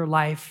people in your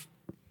life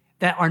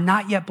that are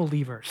not yet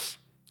believers?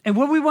 And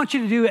what we want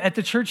you to do at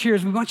the church here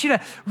is we want you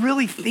to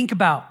really think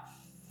about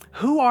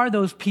who are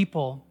those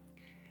people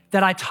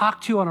that I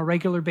talk to on a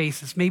regular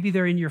basis. Maybe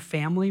they're in your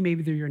family.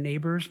 Maybe they're your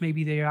neighbors.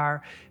 Maybe they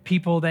are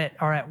people that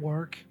are at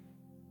work.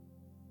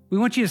 We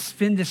want you to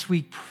spend this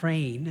week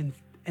praying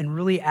and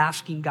really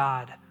asking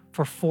God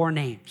for 4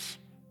 names.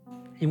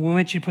 And we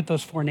want you to put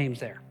those 4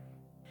 names there.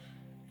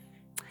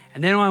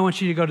 And then I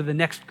want you to go to the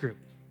next group.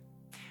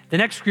 The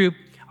next group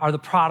are the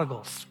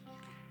prodigals.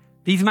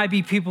 These might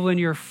be people in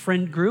your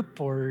friend group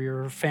or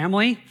your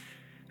family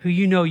who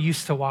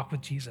used to walk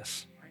with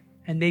Jesus.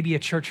 And maybe a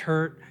church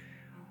hurt,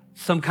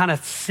 some kind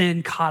of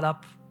sin caught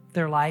up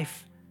their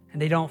life,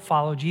 and they don't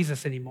follow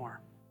Jesus anymore.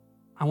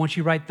 I want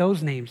you to write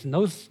those names and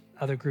those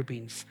other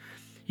groupings.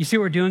 You see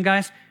what we're doing,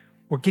 guys?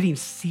 We're getting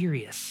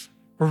serious.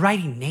 We're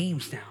writing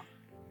names down.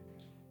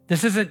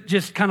 This isn't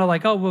just kind of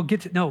like,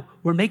 no,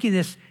 we're making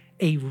this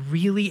a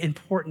really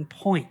important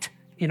point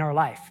in our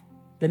life.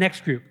 The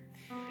next group,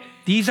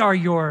 these are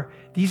your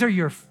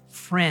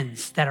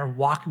friends that are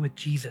walking with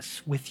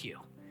Jesus with you,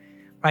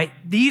 right?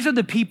 These are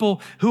the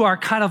people who are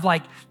kind of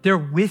like, they're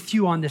with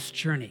you on this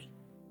journey.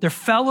 They're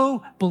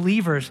fellow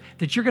believers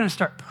that you're going to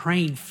start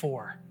praying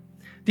for.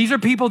 These are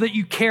people that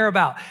you care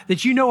about,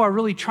 that are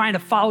really trying to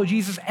follow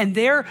Jesus, and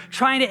they're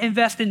trying to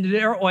invest into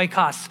their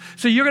oikos.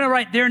 So you're going to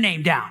write their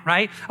name down,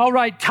 right? I'll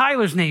write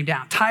Tyler's name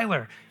down.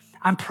 Tyler.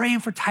 I'm praying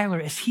for Tyler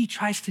as he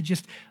tries to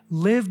just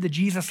live the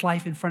Jesus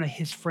life in front of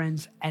his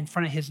friends and in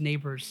front of his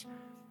neighbors,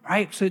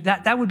 right? So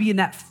that would be in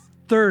that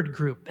third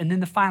group. And then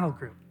the final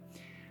group.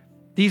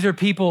 These are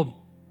people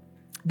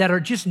that are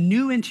just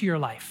new into your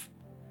life,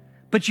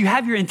 but you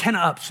have your antenna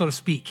up, so to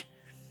speak.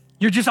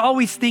 You're just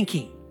always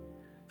thinking,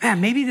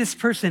 man, maybe this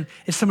person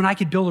is someone I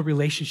could build a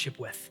relationship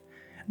with.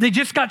 They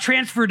just got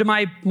transferred to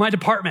my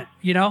department,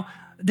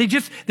 They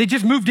just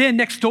moved in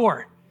next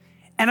door.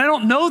 And I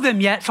don't know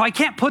them yet, so I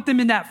can't put them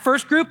in that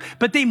first group,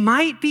 but they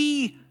might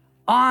be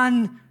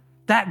on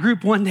that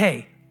group one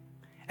day.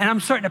 And I'm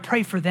starting to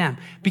pray for them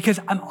because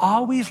I'm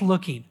always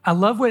looking. I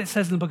love what it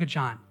says in the book of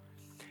John.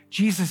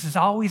 Jesus is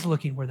always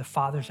looking where the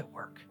Father's at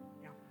work.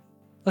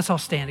 Let's all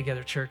stand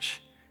together,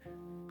 church,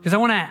 because I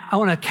want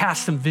to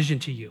cast some vision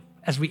to you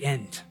as we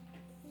end.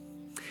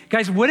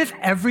 Guys, what if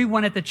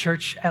everyone at the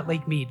church at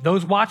Lake Mead,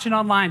 those watching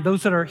online,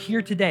 those that are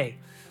here today,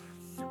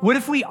 what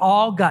if we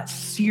all got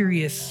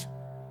serious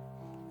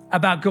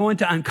about going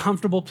to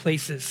uncomfortable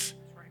places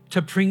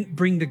to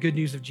bring the good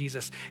news of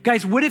Jesus?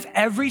 Guys, what if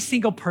every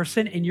single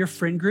person in your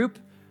friend group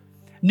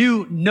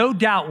knew no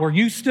doubt where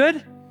you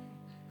stood,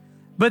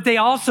 but they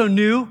also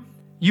knew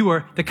you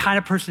were the kind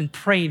of person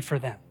praying for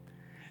them?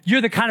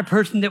 You're the kind of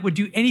person that would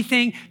do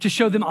anything to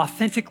show them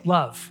authentic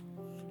love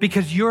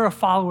because you're a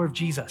follower of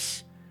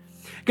Jesus.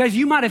 Guys,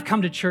 you might have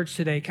come to church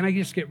today. Can I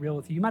just get real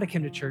with you? You might have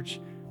come to church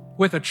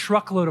with a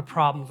truckload of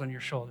problems on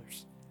your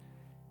shoulders.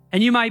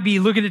 And you might be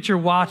looking at your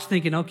watch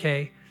thinking,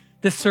 okay,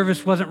 this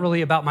service wasn't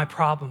really about my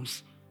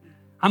problems.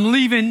 I'm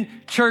leaving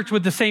church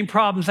with the same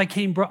problems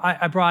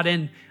I brought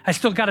in. I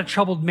still got a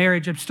troubled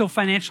marriage. I'm still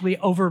financially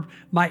over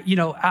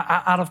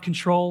out of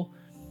control.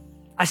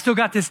 I still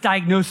got this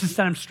diagnosis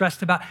that I'm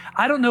stressed about.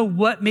 I don't know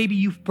what maybe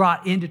you've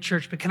brought into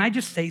church, but can I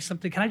just say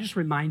something? Can I just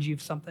remind you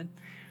of something?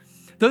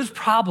 Those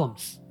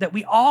problems that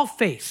we all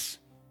face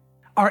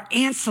are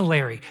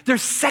ancillary. They're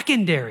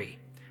secondary,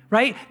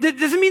 right? That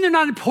doesn't mean they're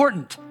not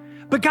important.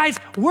 But guys,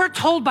 we're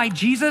told by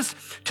Jesus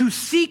to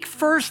seek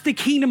first the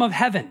kingdom of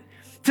heaven,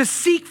 to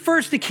seek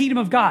first the kingdom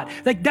of God.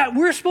 Like that,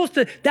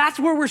 that's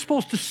where we're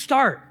supposed to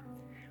start,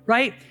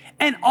 right?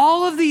 And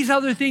all of these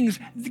other things,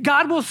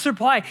 God will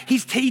supply. He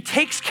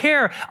takes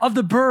care of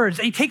the birds.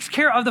 He takes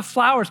care of the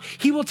flowers.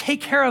 He will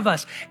take care of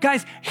us.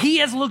 Guys,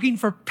 he is looking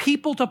for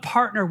people to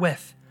partner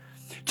with,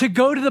 to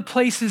go to the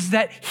places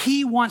that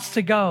he wants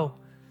to go,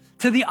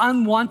 to the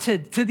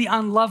unwanted, to the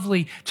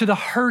unlovely, to the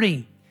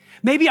hurting.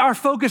 Maybe our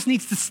focus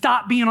needs to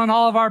stop being on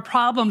all of our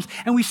problems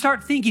and we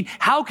start thinking,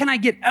 how can I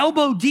get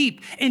elbow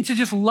deep into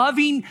just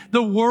loving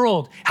the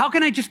world? How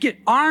can I just get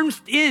arms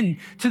in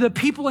to the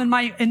people in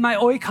my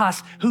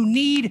Oikos who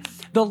need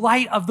the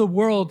light of the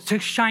world to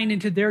shine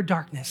into their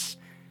darkness?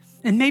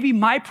 And maybe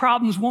my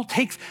problems won't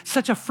take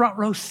such a front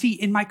row seat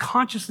in my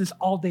consciousness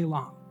all day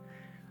long.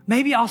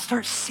 Maybe I'll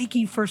start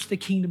seeking first the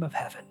kingdom of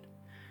heaven.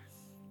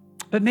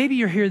 But maybe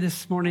you're here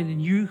this morning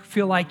and you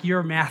feel like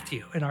you're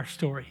Matthew in our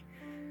story.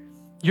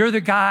 You're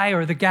the guy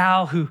or the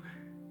gal who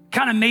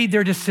kind of made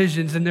their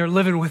decisions and they're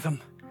living with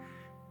them.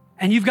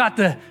 And you've got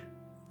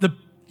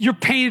you're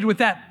painted with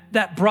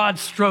that broad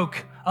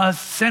stroke, a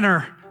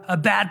sinner, a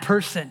bad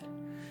person.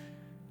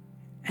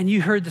 And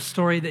you heard the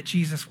story that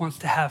Jesus wants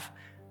to have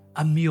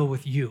a meal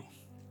with you.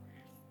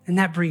 And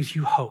that brings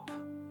you hope.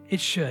 It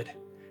should,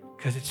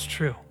 because it's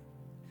true.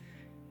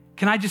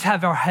 Can I just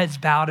have our heads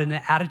bowed in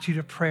an attitude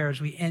of prayer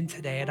as we end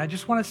today? And I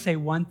just want to say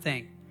one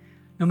thing,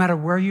 no matter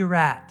where you're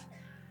at,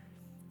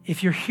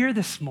 if you're here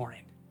this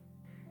morning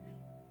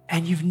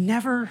and you've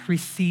never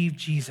received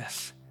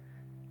Jesus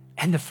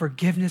and the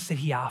forgiveness that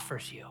he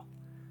offers you,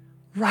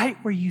 right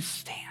where you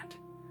stand,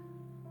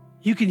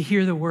 you can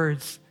hear the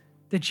words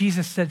that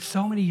Jesus said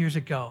so many years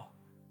ago.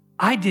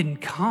 I didn't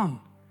come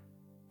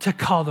to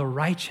call the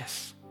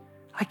righteous.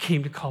 I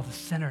came to call the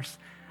sinners.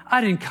 I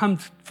didn't come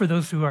for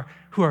those who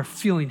are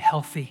feeling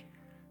healthy.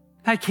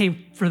 I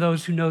came for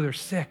those who know they're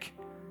sick.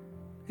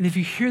 And if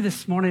you're here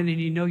this morning and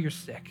you know you're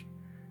sick,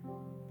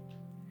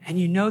 and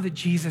you know that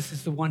Jesus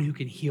is the one who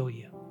can heal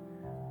you,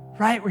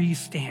 right where you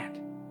stand,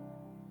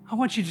 I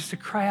want you just to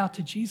cry out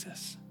to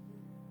Jesus.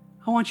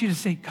 I want you to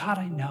say, God,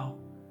 I know.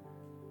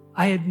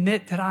 I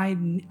admit that I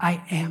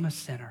am a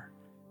sinner.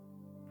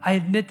 I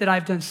admit that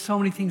I've done so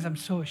many things I'm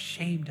so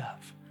ashamed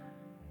of.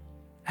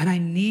 And I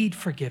need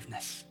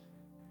forgiveness.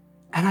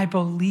 And I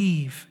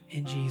believe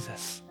in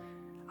Jesus.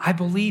 I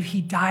believe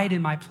he died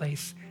in my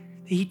place.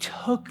 He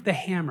took the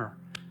hammer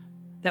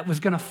that was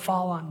going to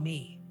fall on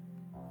me.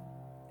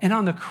 And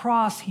on the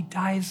cross, he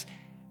dies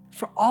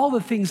for all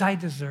the things I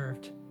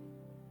deserved.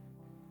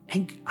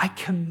 And I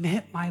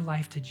commit my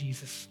life to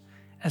Jesus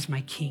as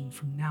my king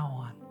from now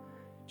on.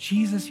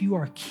 Jesus, you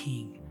are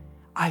king.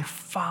 I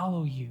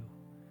follow you.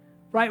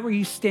 Right where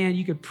you stand,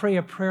 you could pray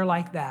a prayer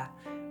like that.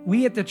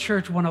 We at the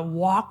church want to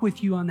walk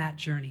with you on that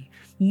journey.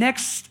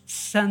 Next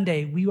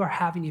Sunday, we are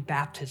having a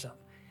baptism.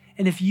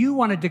 And if you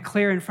want to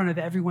declare in front of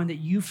everyone that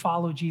you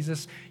follow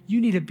Jesus,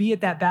 you need to be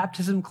at that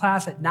baptism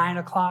class at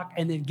 9:00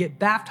 and then get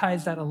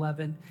baptized at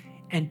 11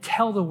 and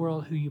tell the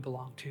world who you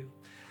belong to.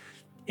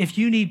 If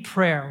you need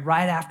prayer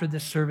right after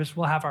this service,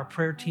 we'll have our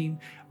prayer team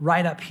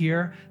right up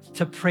here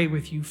to pray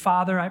with you.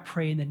 Father, I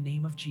pray in the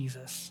name of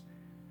Jesus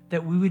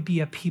that we would be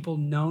a people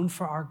known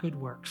for our good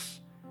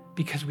works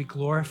because we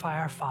glorify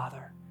our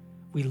Father.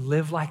 We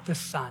live like the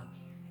Son,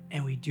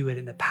 and we do it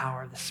in the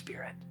power of the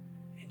Spirit.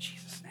 In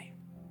Jesus' name.